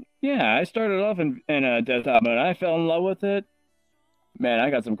 Yeah, I started off in a desktop mode. I fell in love with it. Man, I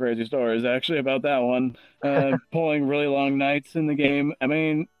got some crazy stories actually about that one. Pulling really long nights in the game. I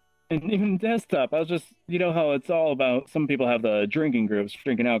mean, and even desktop, I was just, you know how it's all about. Some people have the drinking groups,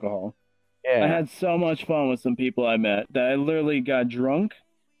 drinking alcohol. Yeah. I had so much fun with some people I met that I literally got drunk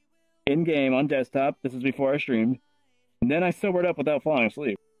in game on desktop. This is before I streamed. And then I sobered up without falling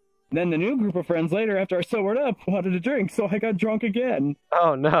asleep. Then the new group of friends later, after I sobered up, wanted to drink, so I got drunk again.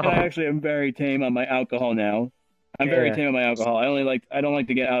 Oh no. And I actually am very tame on my alcohol now. I'm very tame on my alcohol. I don't like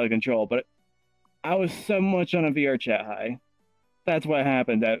to get out of control, but I was so much on a VRChat high. That's what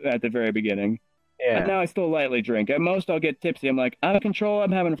happened at the very beginning. Yeah. And now I still lightly drink. At most, I'll get tipsy. I'm like, I'm in control.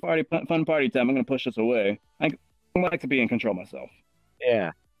 I'm having a fun party time. I'm going to push this away. I like to be in control myself.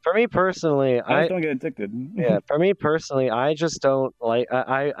 Yeah. For me personally, I just don't get addicted. Yeah, for me personally, I just don't like.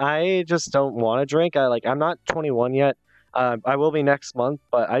 I just don't want to drink. I'm not 21 yet. I will be next month,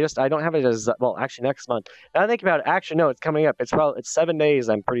 but I don't have it as well. Actually, next month. Now I think about it. Actually, no, it's coming up. It's 7 days.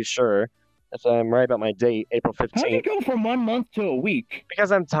 I'm pretty sure. If I'm right about my date, April 15th. How did you go from 1 month to a week?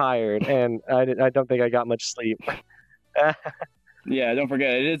 Because I'm tired and I don't think I got much sleep. Yeah, don't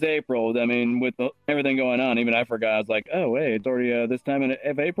forget, it is April. I mean, with everything going on, even I forgot. I was like, oh, wait, it's already this time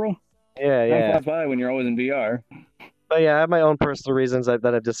of April? Yeah. Time flies by when you're always in VR. But yeah, I have my own personal reasons that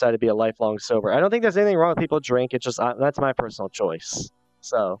I've decided to be a lifelong sober. I don't think there's anything wrong with people drink. It's just that's my personal choice.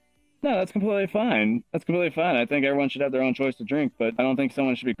 So. No, that's completely fine. That's completely fine. I think everyone should have their own choice to drink, but I don't think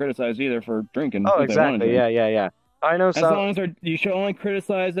someone should be criticized either for drinking. Oh, exactly. Yeah. I know. As long as you should only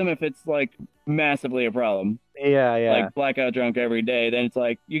criticize them if it's like massively a problem. Yeah. Like blackout drunk every day, then it's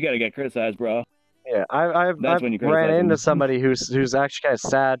like you got to get criticized, bro. Yeah, I've ran into somebody who's actually kind of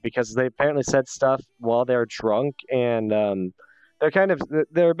sad because they apparently said stuff while they're drunk, and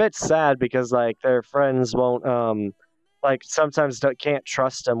they're a bit sad because like their friends won't like sometimes can't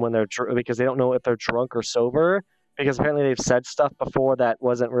trust them when because they don't know if they're drunk or sober, because apparently they've said stuff before that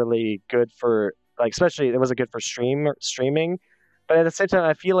wasn't really good for, like, especially it wasn't good for streaming. But at the same time,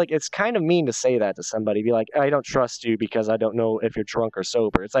 I feel like it's kind of mean to say that to somebody. Be like, I don't trust you because I don't know if you're drunk or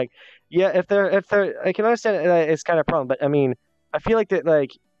sober. It's like, yeah, if they're, I can understand it's kind of a problem, but I mean, I feel like that,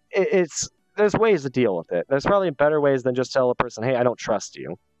 like, there's ways to deal with it. There's probably better ways than just tell a person, hey, I don't trust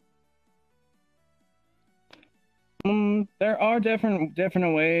you. There are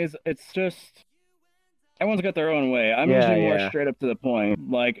different ways. It's just everyone's got their own way. I'm usually more straight up to the point.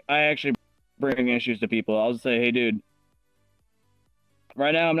 Like, I actually bring issues to people. I'll just say, hey, dude.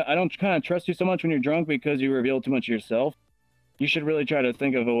 Right now, I don't kind of trust you so much when you're drunk because you reveal too much of yourself. You should really try to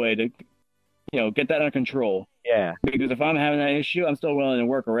think of a way to, get that under control. Yeah. Because if I'm having that issue, I'm still willing to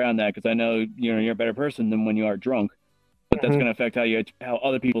work around that because I know you're a better person than when you are drunk. But that's going to affect how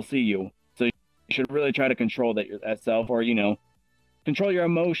other people see you. So you should really try to control that self, or control your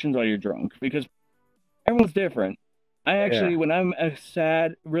emotions while you're drunk, because everyone's different. I actually, when I'm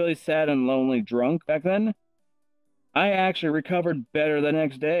really sad and lonely drunk back then, I actually recovered better the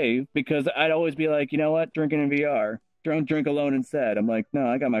next day because I'd always be like, you know what, drinking in VR. Don't drink alone instead. I'm like, no,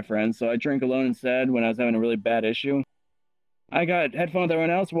 I got my friends. So I drink alone instead when I was having a really bad issue. I got headphones with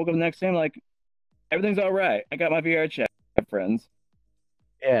everyone else, woke up the next day, I'm like, everything's all right. I got my VRChat friends.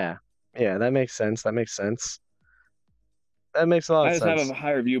 Yeah, that makes sense. That makes a lot of sense. I just have a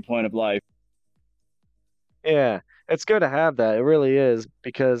higher viewpoint of life. Yeah, it's good to have that. It really is,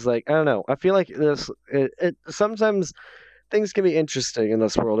 because, like, I don't know. I feel like sometimes things can be interesting in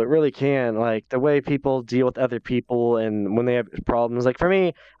this world. It really can. Like, the way people deal with other people and when they have problems. Like, for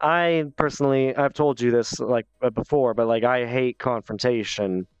me, I've told you this, like, before, but, like, I hate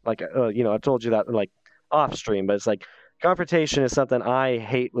confrontation. Like, I've told you that, like, off stream, but it's like, confrontation is something I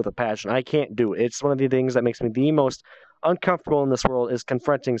hate with a passion. I can't do it. It's one of the things that makes me the most uncomfortable in this world, is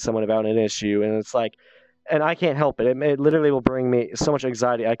confronting someone about an issue. And it's like, and I can't help it. It literally will bring me so much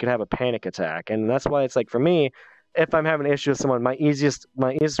anxiety. I could have a panic attack. And that's why it's like, for me, if I'm having an issue with someone, my easiest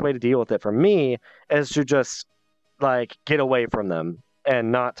way to deal with it for me is to just, like, get away from them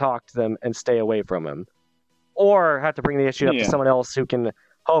and not talk to them and stay away from them, or have to bring the issue up to someone else who can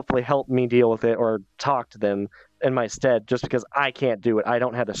hopefully help me deal with it or talk to them in my stead, just because I can't do it. I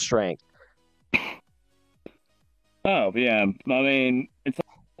don't have the strength. Oh, yeah. I mean, it's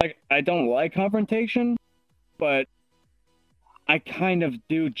like, I don't like confrontation, but I kind of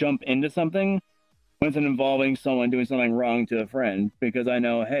do jump into something when it's involving someone doing something wrong to a friend, because I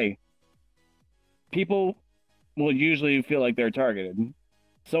know, hey, people will usually feel like they're targeted.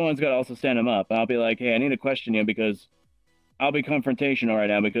 Someone's got to also stand them up. I'll be like, hey, I need to question you because I'll be confrontational right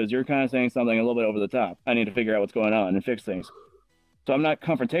now because you're kind of saying something a little bit over the top. I need to figure out what's going on and fix things. So I'm not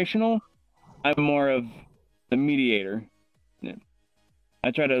confrontational. I'm more of the mediator.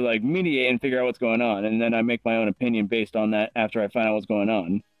 I try to, like, mediate and figure out what's going on, and then I make my own opinion based on that after I find out what's going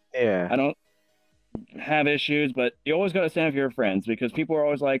on. Yeah. I don't have issues, but you always got to stand up for your friends, because people are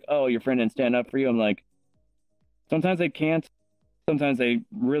always like, oh, your friend didn't stand up for you. I'm like, sometimes they can't. Sometimes they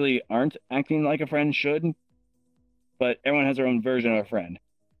really aren't acting like a friend should, but everyone has their own version of a friend.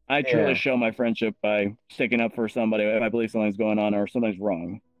 I truly Yeah, show my friendship by sticking up for somebody if I believe something's going on or something's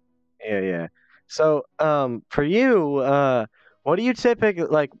wrong. yeah, yeah. So, for you, what do you typically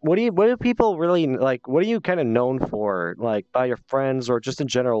like? What do people really like? What are you kind of known for, like by your friends or just in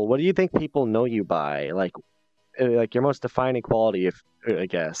general? What do you think people know you by? Like your most defining quality, if I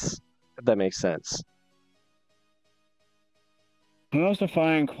guess, if that makes sense. The most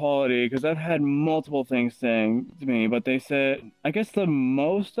defining quality, because I've had multiple things saying to me, but they said, I guess the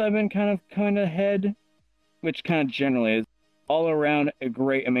most I've been kind of head, which kind of generally is all around a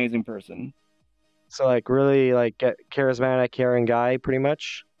great, amazing person. So, like, really, like, get charismatic, caring guy, pretty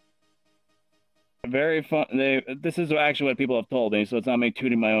much. Very fun. This is actually what people have told me, so it's not me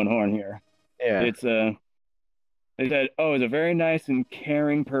tooting my own horn here. Yeah, It's they said, oh, he's a very nice and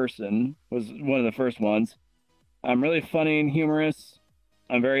caring person, was one of the first ones. I'm really funny and humorous.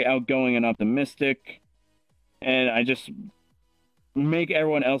 I'm very outgoing and optimistic, and I just make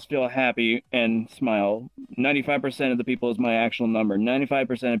everyone else feel happy and smile. 95% of the people is my actual number.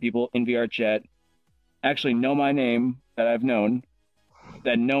 95% of people in VRChat actually know my name that I've known,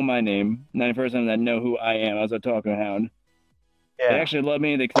 that know my name. 90% that know who I am as a OtakuHound. They yeah, actually love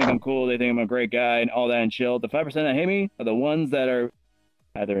me. They think I'm cool. They think I'm a great guy and all that and chill. The 5% that hate me are the ones that are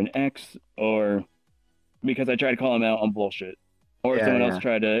either an ex or because I tried to call them out on bullshit. Or yeah, someone else yeah,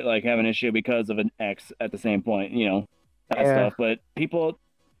 tried to like have an issue because of an ex at the same point, that yeah. stuff. But people,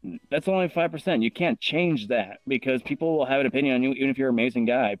 that's only 5%. You can't change that because people will have an opinion on you, even if you're an amazing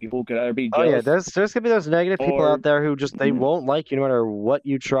guy. People could either be Oh yeah, jealous there's gonna be those negative people out or there who just they won't like you no matter what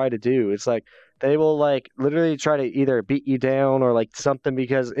you try to do. It's like they will like literally try to either beat you down or like something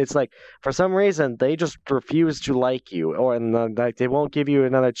because it's like for some reason they just refuse to like you or and like they won't give you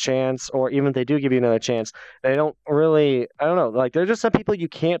another chance or even if they do give you another chance, they don't really I don't know, like there's just some people you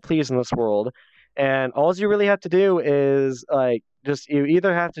can't please in this world. And all you really have to do is like just you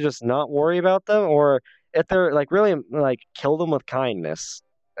either have to just not worry about them or if they're like really like kill them with kindness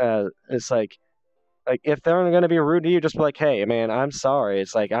it's like if they're gonna be rude to you, just be like, "Hey, man, I'm sorry."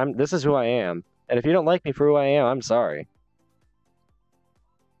 It's like I'm. This is who I am, and if you don't like me for who I am, I'm sorry.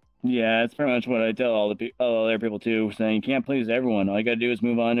 yeah, it's pretty much what I tell all other people too, saying you can't please everyone. All you gotta do is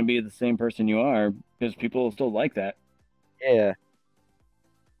move on and be the same person you are, because people still like that. Yeah,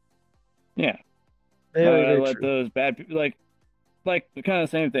 Yeah, why very, would I very let true. those bad people like kind of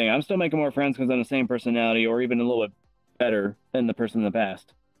the same thing? I'm still making more friends because I'm the same personality, or even a little bit better than the person in the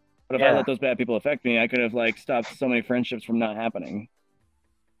past. But if I Yeah, let those bad people affect me, I could have like stopped so many friendships from not happening.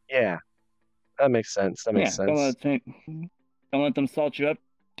 yeah, that makes sense. That makes Yeah, sense. don't let them salt you up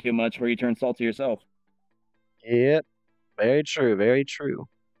too much, where you turn salty yourself. Yep, very true. Very true.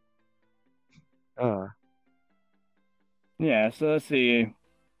 Uh, Yeah, so let's see.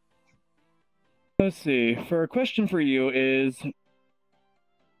 Let's see. For a question for you is,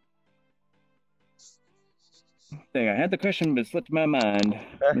 dang, I had the question but it slipped my mind.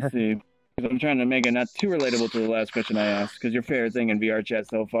 Let's see. Because I'm trying to make it not too relatable to the last question I asked, because your favorite thing in VR chat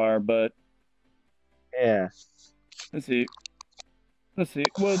so far. But yeah. let's see. Let's see.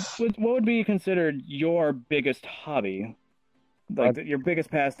 What would be considered your biggest hobby, Uh, like your biggest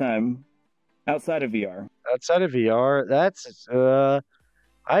pastime outside of VR? Outside of VR, that's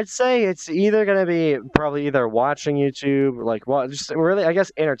I'd say it's either gonna be probably either watching YouTube, like what, just really, I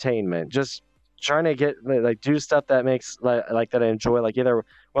guess, entertainment. Just trying to get like do stuff that makes like that I enjoy, like either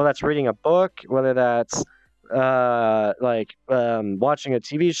whether that's reading a book, whether that's watching a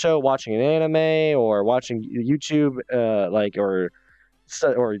TV show, watching an anime, or watching YouTube,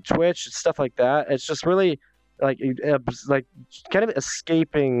 or Twitch, stuff like that. It's just really like kind of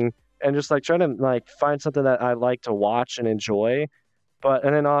escaping and just like trying to like find something that I like to watch and enjoy but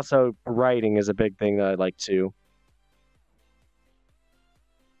and then also writing is a big thing that I like too.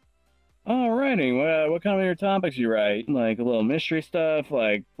 Alrighty. What kind of your topics you write? Like a little mystery stuff,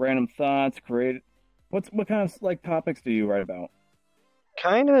 like random thoughts, create. What kind of like topics do you write about?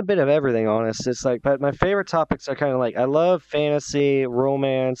 Kind of a bit of everything, honest. It's like, but my favorite topics are kind of like I love fantasy,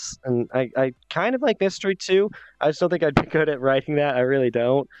 romance, and I kind of like mystery too. I just don't think I'd be good at writing that. I really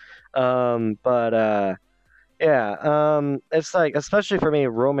don't. But Yeah, it's like especially for me,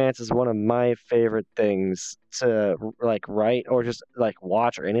 romance is one of my favorite things to like write or just like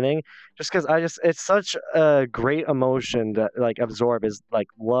watch or anything. Just because I just it's such a great emotion to like absorb is like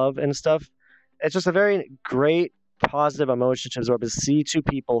love and stuff. It's just a very great positive emotion to absorb to see two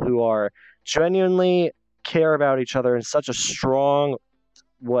people who are genuinely care about each other in such a strong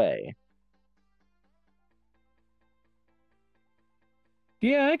way.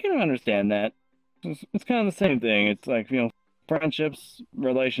 Yeah, I can understand that. It's kind of the same thing. It's like friendships,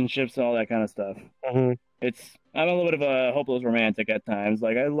 relationships, all that kind of stuff. Hmm. I'm a little bit of a hopeless romantic at times.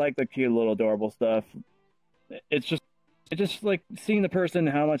 Like I like the cute little adorable stuff. It's just like seeing the person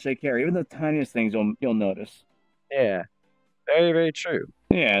how much they care. Even the tiniest things you'll notice. Yeah, very, very true.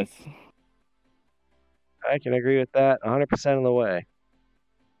 Yes. I can agree with that 100% of the way.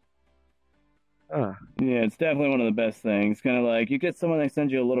 Oh. Yeah, it's definitely one of the best things. Kind of like you get someone that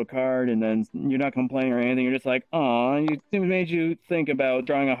sends you a little card, and then you're not complaining or anything. You're just like, "Aw," it made you think about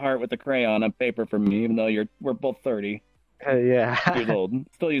drawing a heart with a crayon on paper for me, even though we're both 30 Yeah. years old,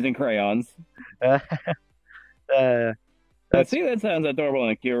 still using crayons. See, that sounds adorable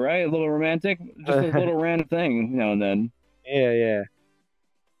and cute, right? A little romantic, just a little random thing now and then. Yeah.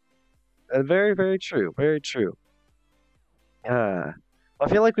 Very, very true. Very true. I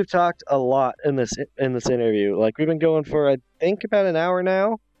feel like we've talked a lot in this interview. Like we've been going for I think about an hour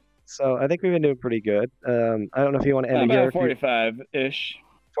now, so I think we've been doing pretty good. I don't know if you want to end about 45-ish.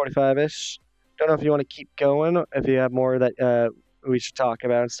 45-ish. Don't know if you want to keep going. If you have more that we should talk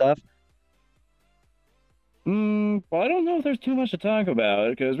about and stuff. Well, I don't know if there's too much to talk about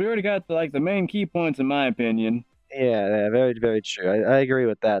because we already got the main key points in my opinion. Yeah, very, very true. I agree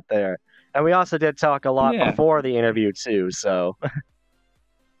with that there. And we also did talk a lot before the interview too, so.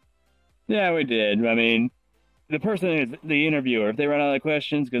 Yeah, we did. I mean, the person is the interviewer. If they run out of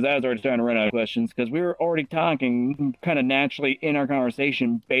questions, because I was already starting to run out of questions, because we were already talking kind of naturally in our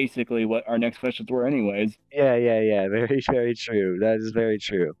conversation, basically what our next questions were, anyways. Yeah. Very, very true. That is very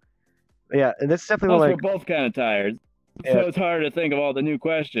true. Yeah, and this is definitely Plus, we're both kind of tired, so it's hard to think of all the new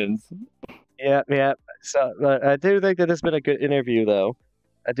questions. Yeah. So I do think that it's been a good interview, though.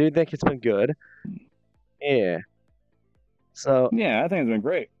 I do think it's been good. Yeah. So. Yeah, I think it's been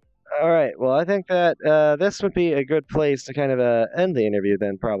great. All right. Well, I think that this would be a good place to kind of end the interview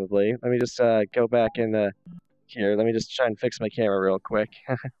then, probably. Let me just go back in here. Let me just try and fix my camera real quick.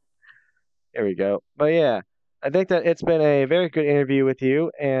 Here we go. But yeah, I think that it's been a very good interview with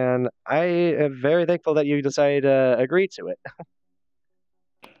you, and I am very thankful that you decided to agree to it.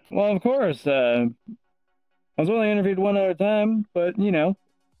 Well, of course. I was only interviewed one other time, but,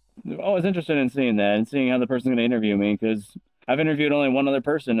 always interested in seeing that and seeing how the person's going to interview me, because I've interviewed only one other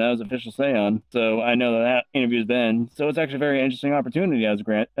person that was official say on, so I know that interview's been. So it's actually a very interesting opportunity as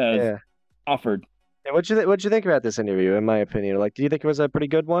offered. Yeah, what'd you think about this interview? In my opinion, like, do you think it was a pretty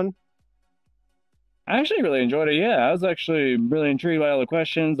good one? I actually really enjoyed it. Yeah, I was actually really intrigued by all the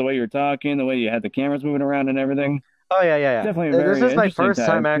questions, the way you were talking, the way you had the cameras moving around and everything. Oh yeah. Definitely. This is my first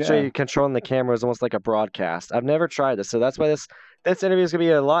time actually controlling the cameras, almost like a broadcast. I've never tried this, so that's why this interview is gonna be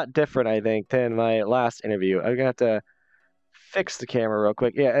a lot different, I think, than my last interview. I'm gonna have to fix the camera real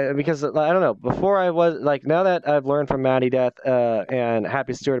quick. Yeah, because I don't know. Before I was like, now that I've learned from Maddie Death and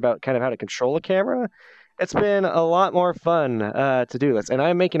Happy Stewart about kind of how to control a camera, it's been a lot more fun to do this. And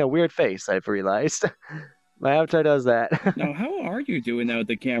I'm making a weird face, I've realized. My avatar does that. Now, how are you doing that with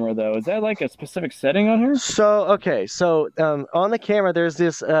the camera, though? Is that like a specific setting on her? So on the camera, there's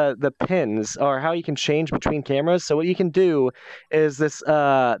this the pins, or how you can change between cameras. So what you can do is this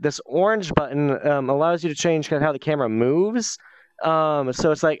orange button allows you to change kind of how the camera moves. So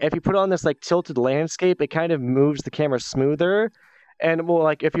it's like if you put on this like tilted landscape, it kind of moves the camera smoother. And well,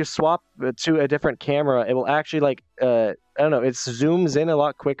 like if you swap to a different camera, it will actually like I don't know, it zooms in a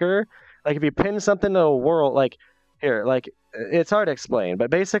lot quicker. Like if you pin something to a world, like here, like it's hard to explain, but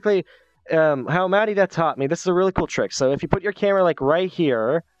basically, how Maddie that taught me, this is a really cool trick. So if you put your camera like right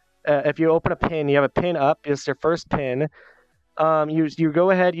here, if you open a pin, you have a pin up, it's your first pin. You go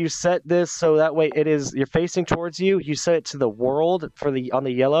ahead, you set this so that way you're facing towards you. You set it to the world on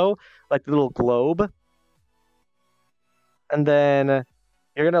the yellow, like the little globe, and then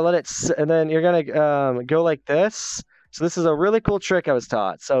you're gonna let it, and then you're gonna go like this. So this is a really cool trick I was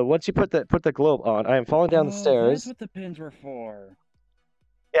taught. So once you put the globe on, I am falling down the stairs. That's what the pins were for.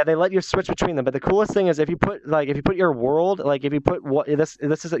 Yeah, they let you switch between them. But the coolest thing is if you put your world, like if you put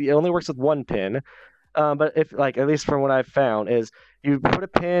it only works with one pin. But if like at least from what I've found is you put a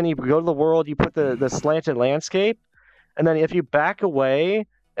pin, you go to the world, you put the slanted landscape, and then if you back away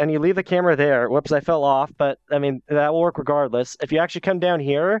and you leave the camera there, whoops, I fell off. But I mean that will work regardless. If you actually come down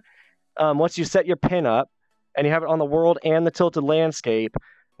here, once you set your pin up, and you have it on the world and the tilted landscape,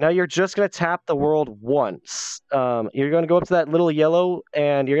 now you're just going to tap the world once. You're going to go up to that little yellow,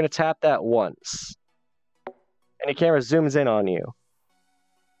 and you're going to tap that once. And your camera zooms in on you.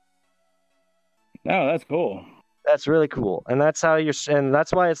 Oh, that's cool. That's really cool. And that's how and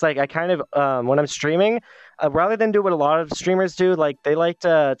that's why it's like I kind of, when I'm streaming, rather than do what a lot of streamers do, like they like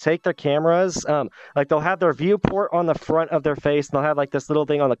to take their cameras, like they'll have their viewport on the front of their face, and they'll have like this little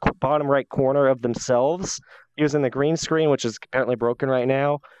thing on the bottom right corner of themselves using the green screen, which is apparently broken right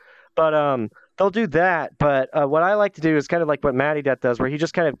now. But they'll do that, but what I like to do is kind of like what Matty Death does, where he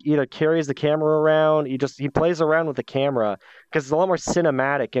just kind of either carries the camera around, he plays around with the camera because it's a lot more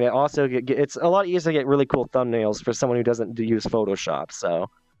cinematic, and it also it's a lot easier to get really cool thumbnails for someone who doesn't use Photoshop. So.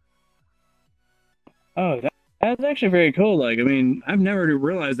 Oh, that's actually very cool. Like, I mean, I've never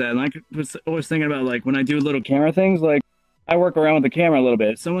realized that. And I was always thinking about, like, when I do little camera things, like, I work around with the camera a little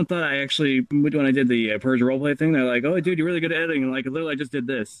bit. Someone thought I actually, when I did the Purge roleplay thing, they're like, oh, dude, you're really good at editing. And, like, literally, I just did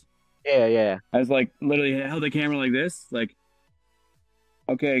this. Yeah, yeah. I was, like, literally held the camera like this. Like,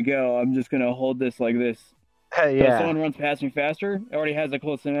 okay, go. I'm just going to hold this like this. Yeah. So if someone runs past me faster, it already has a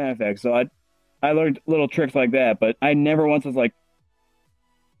cool cinematic effect. So I learned little tricks like that. But I never once was like,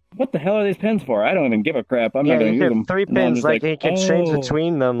 what the hell are these pins for? I don't even give a crap. I'm not going to use them. 3 pins, like you can change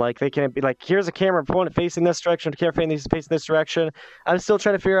between them. Like they can be like, here's a camera point facing this direction, camera facing this direction. I'm still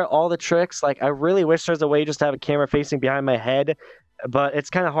trying to figure out all the tricks. Like I really wish there's a way just to have a camera facing behind my head, but it's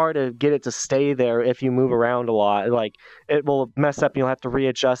kind of hard to get it to stay there if you move around a lot. Like it will mess up. You'll have to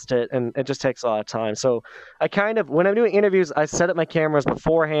readjust it, and it just takes a lot of time. So I kind of, when I'm doing interviews, I set up my cameras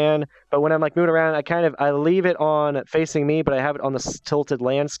beforehand. But when I'm like moving around, I leave it on facing me, but I have it on the tilted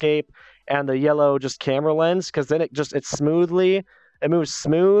landscape and the yellow just camera lens, because then it moves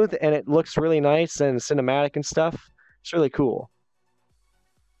smooth and it looks really nice and cinematic and stuff. It's really cool.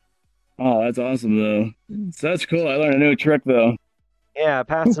 Oh, that's awesome though. So that's cool. I learned a new trick though. Yeah,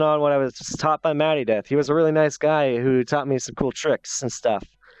 passing on what I was just taught by Matty Death. He was a really nice guy who taught me some cool tricks and stuff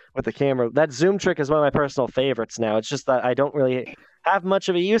with the camera. That zoom trick is one of my personal favorites now. It's just that I don't really have much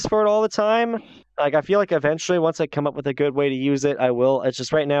of a use for it all the time. Like, I feel like eventually, once I come up with a good way to use it, I will. It's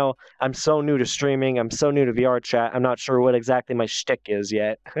just right now, I'm so new to streaming. I'm so new to VRChat. I'm not sure what exactly my shtick is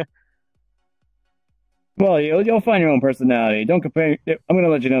yet. Well, you'll find your own personality. Don't compare. I'm going to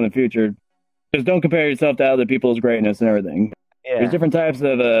let you know in the future. Just don't compare yourself to other people's greatness and everything. Yeah. There's different types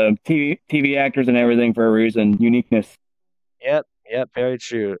of TV actors and everything for a reason. Uniqueness. Yep, very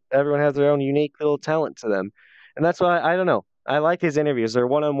true. Everyone has their own unique little talent to them. And that's why, I don't know. I like these interviews. They're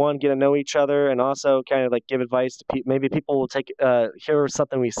one-on-one, get to know each other, and also kind of like give advice to people. Maybe people will hear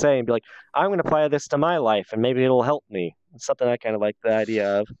something we say and be like, I'm going to apply this to my life, and maybe it'll help me. It's something I kind of like the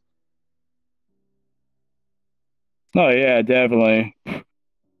idea of. Oh, yeah, definitely.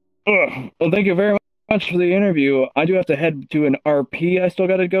 Well, thank you very much for the interview. I do have to head to an RP I still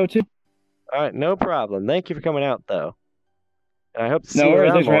got to go to. All right, no problem. Thank you for coming out, though. And I hope to see you around. No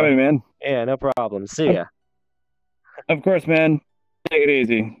worries, thanks for having me, man. Yeah, no problem. See ya. Of course, man. Take it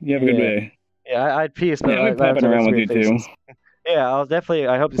easy. You have a good day. Yeah, I'd peace, but I'm clapping around with you too. Yeah,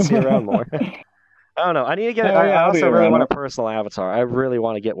 I hope to see you around more. I don't know. I need to get. I also really want a personal avatar. I really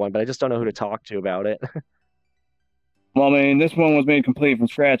want to get one, but I just don't know who to talk to about it. Well, I mean, this one was made complete from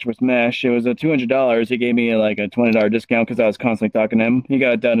scratch with Mesh. It was $200. He gave me like a $20 discount because I was constantly talking to him. He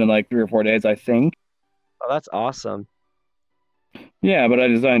got it done in like 3 or 4 days, I think. Oh, that's awesome. Yeah, but I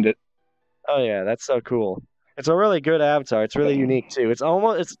designed it. Oh yeah, that's so cool. It's a really good avatar. It's really unique too.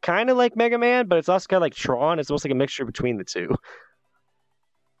 It's kind of like Mega Man, but it's also kind of like Tron. It's almost like a mixture between the two.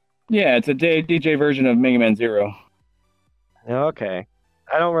 Yeah, it's a DJ version of Mega Man Zero. Okay.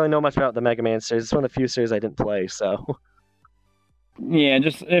 I don't really know much about the Mega Man series. It's one of the few series I didn't play, so. Yeah,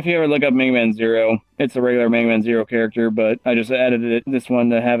 just if you ever look up Mega Man Zero, it's a regular Mega Man Zero character, but I just added this one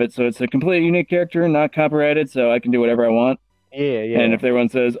to have it so it's a completely unique character, not copyrighted, so I can do whatever I want. Yeah. And if everyone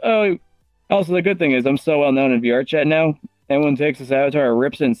says, oh, also the good thing is I'm so well known in VRChat now, anyone takes this avatar,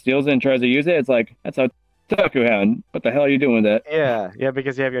 rips it and steals it and tries to use it, it's like, that's OtakuHound. What the hell are you doing with that? Yeah,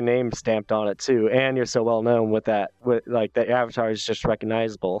 because you have your name stamped on it too, and you're so well known with that. Like that avatar is just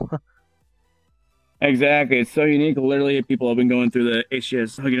recognizable. Exactly, it's so unique. Literally, people have been going through the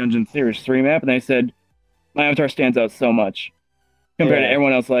HGS Huggy Dungeon Series 3 map, and they said my avatar stands out so much compared to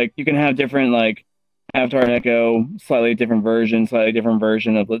everyone else. Like you can have different like Avatar and Echo, slightly different version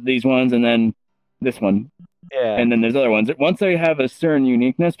of these ones, and then this one. Yeah, and then there's other ones. Once they have a certain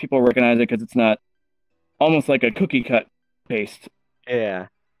uniqueness, people recognize it because it's not almost like a cookie cut paste. Yeah.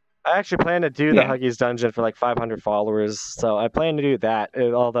 I actually plan to do the Huggies Dungeon for like 500 followers, so I plan to do that,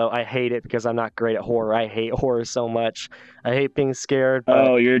 although I hate it because I'm not great at horror. I hate horror so much. I hate being scared. But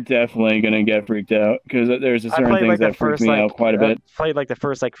oh, you're definitely going to get freaked out because there's certain things that freak me out quite a bit. I played like the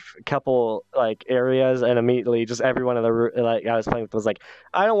first like couple like areas, and immediately just everyone in the like I was playing with was like,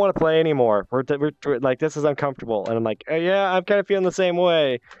 I don't want to play anymore. We're like, this is uncomfortable, and I'm like, oh, yeah, I'm kind of feeling the same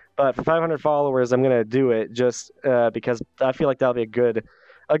way. But for 500 followers, I'm gonna do it just because I feel like that'll be a good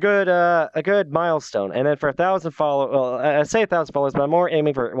milestone. And then for 1,000 followers, well, I say 1,000 followers, but I'm more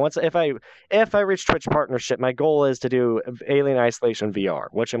aiming for if I reach Twitch partnership, my goal is to do Alien Isolation VR,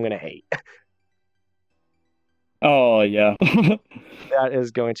 which I'm gonna hate. Oh yeah. That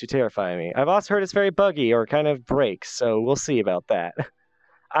is going to terrify me. I've also heard it's very buggy or kind of breaks, so we'll see about that.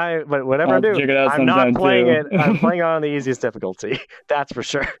 But whatever I'll I have to do, check it out I'm not sometime playing too. it. I'm playing on the easiest difficulty. That's for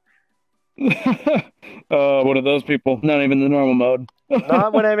sure. What are those people? Not even the normal mode.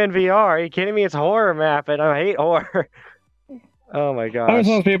 Not when I'm in VR. Are you kidding me? It's horror map, and I hate horror. Oh my Always gosh.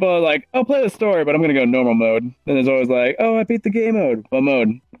 most people are like, I'll play the story, but I'm gonna go normal mode. Then there's always like, oh, I beat the game mode. What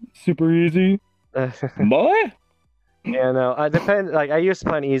mode? Super easy. Boy? Yeah, no, I depend. Like I used to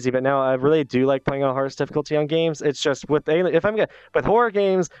play on easy, but now I really do like playing on hardest difficulty on games. It's just if I'm gonna with horror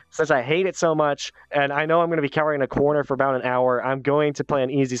games, since I hate it so much, and I know I'm gonna be cowering in a corner for about an hour, I'm going to play on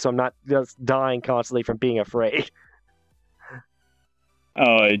easy, so I'm not just dying constantly from being afraid.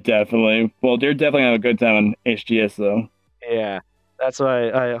 Oh, definitely. Well, you're definitely having a good time on HGS though. Yeah, that's why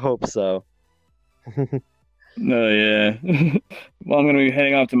I hope so. Oh yeah. Well, I'm gonna be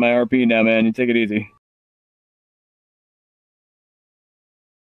heading off to my RP now, man. You take it easy.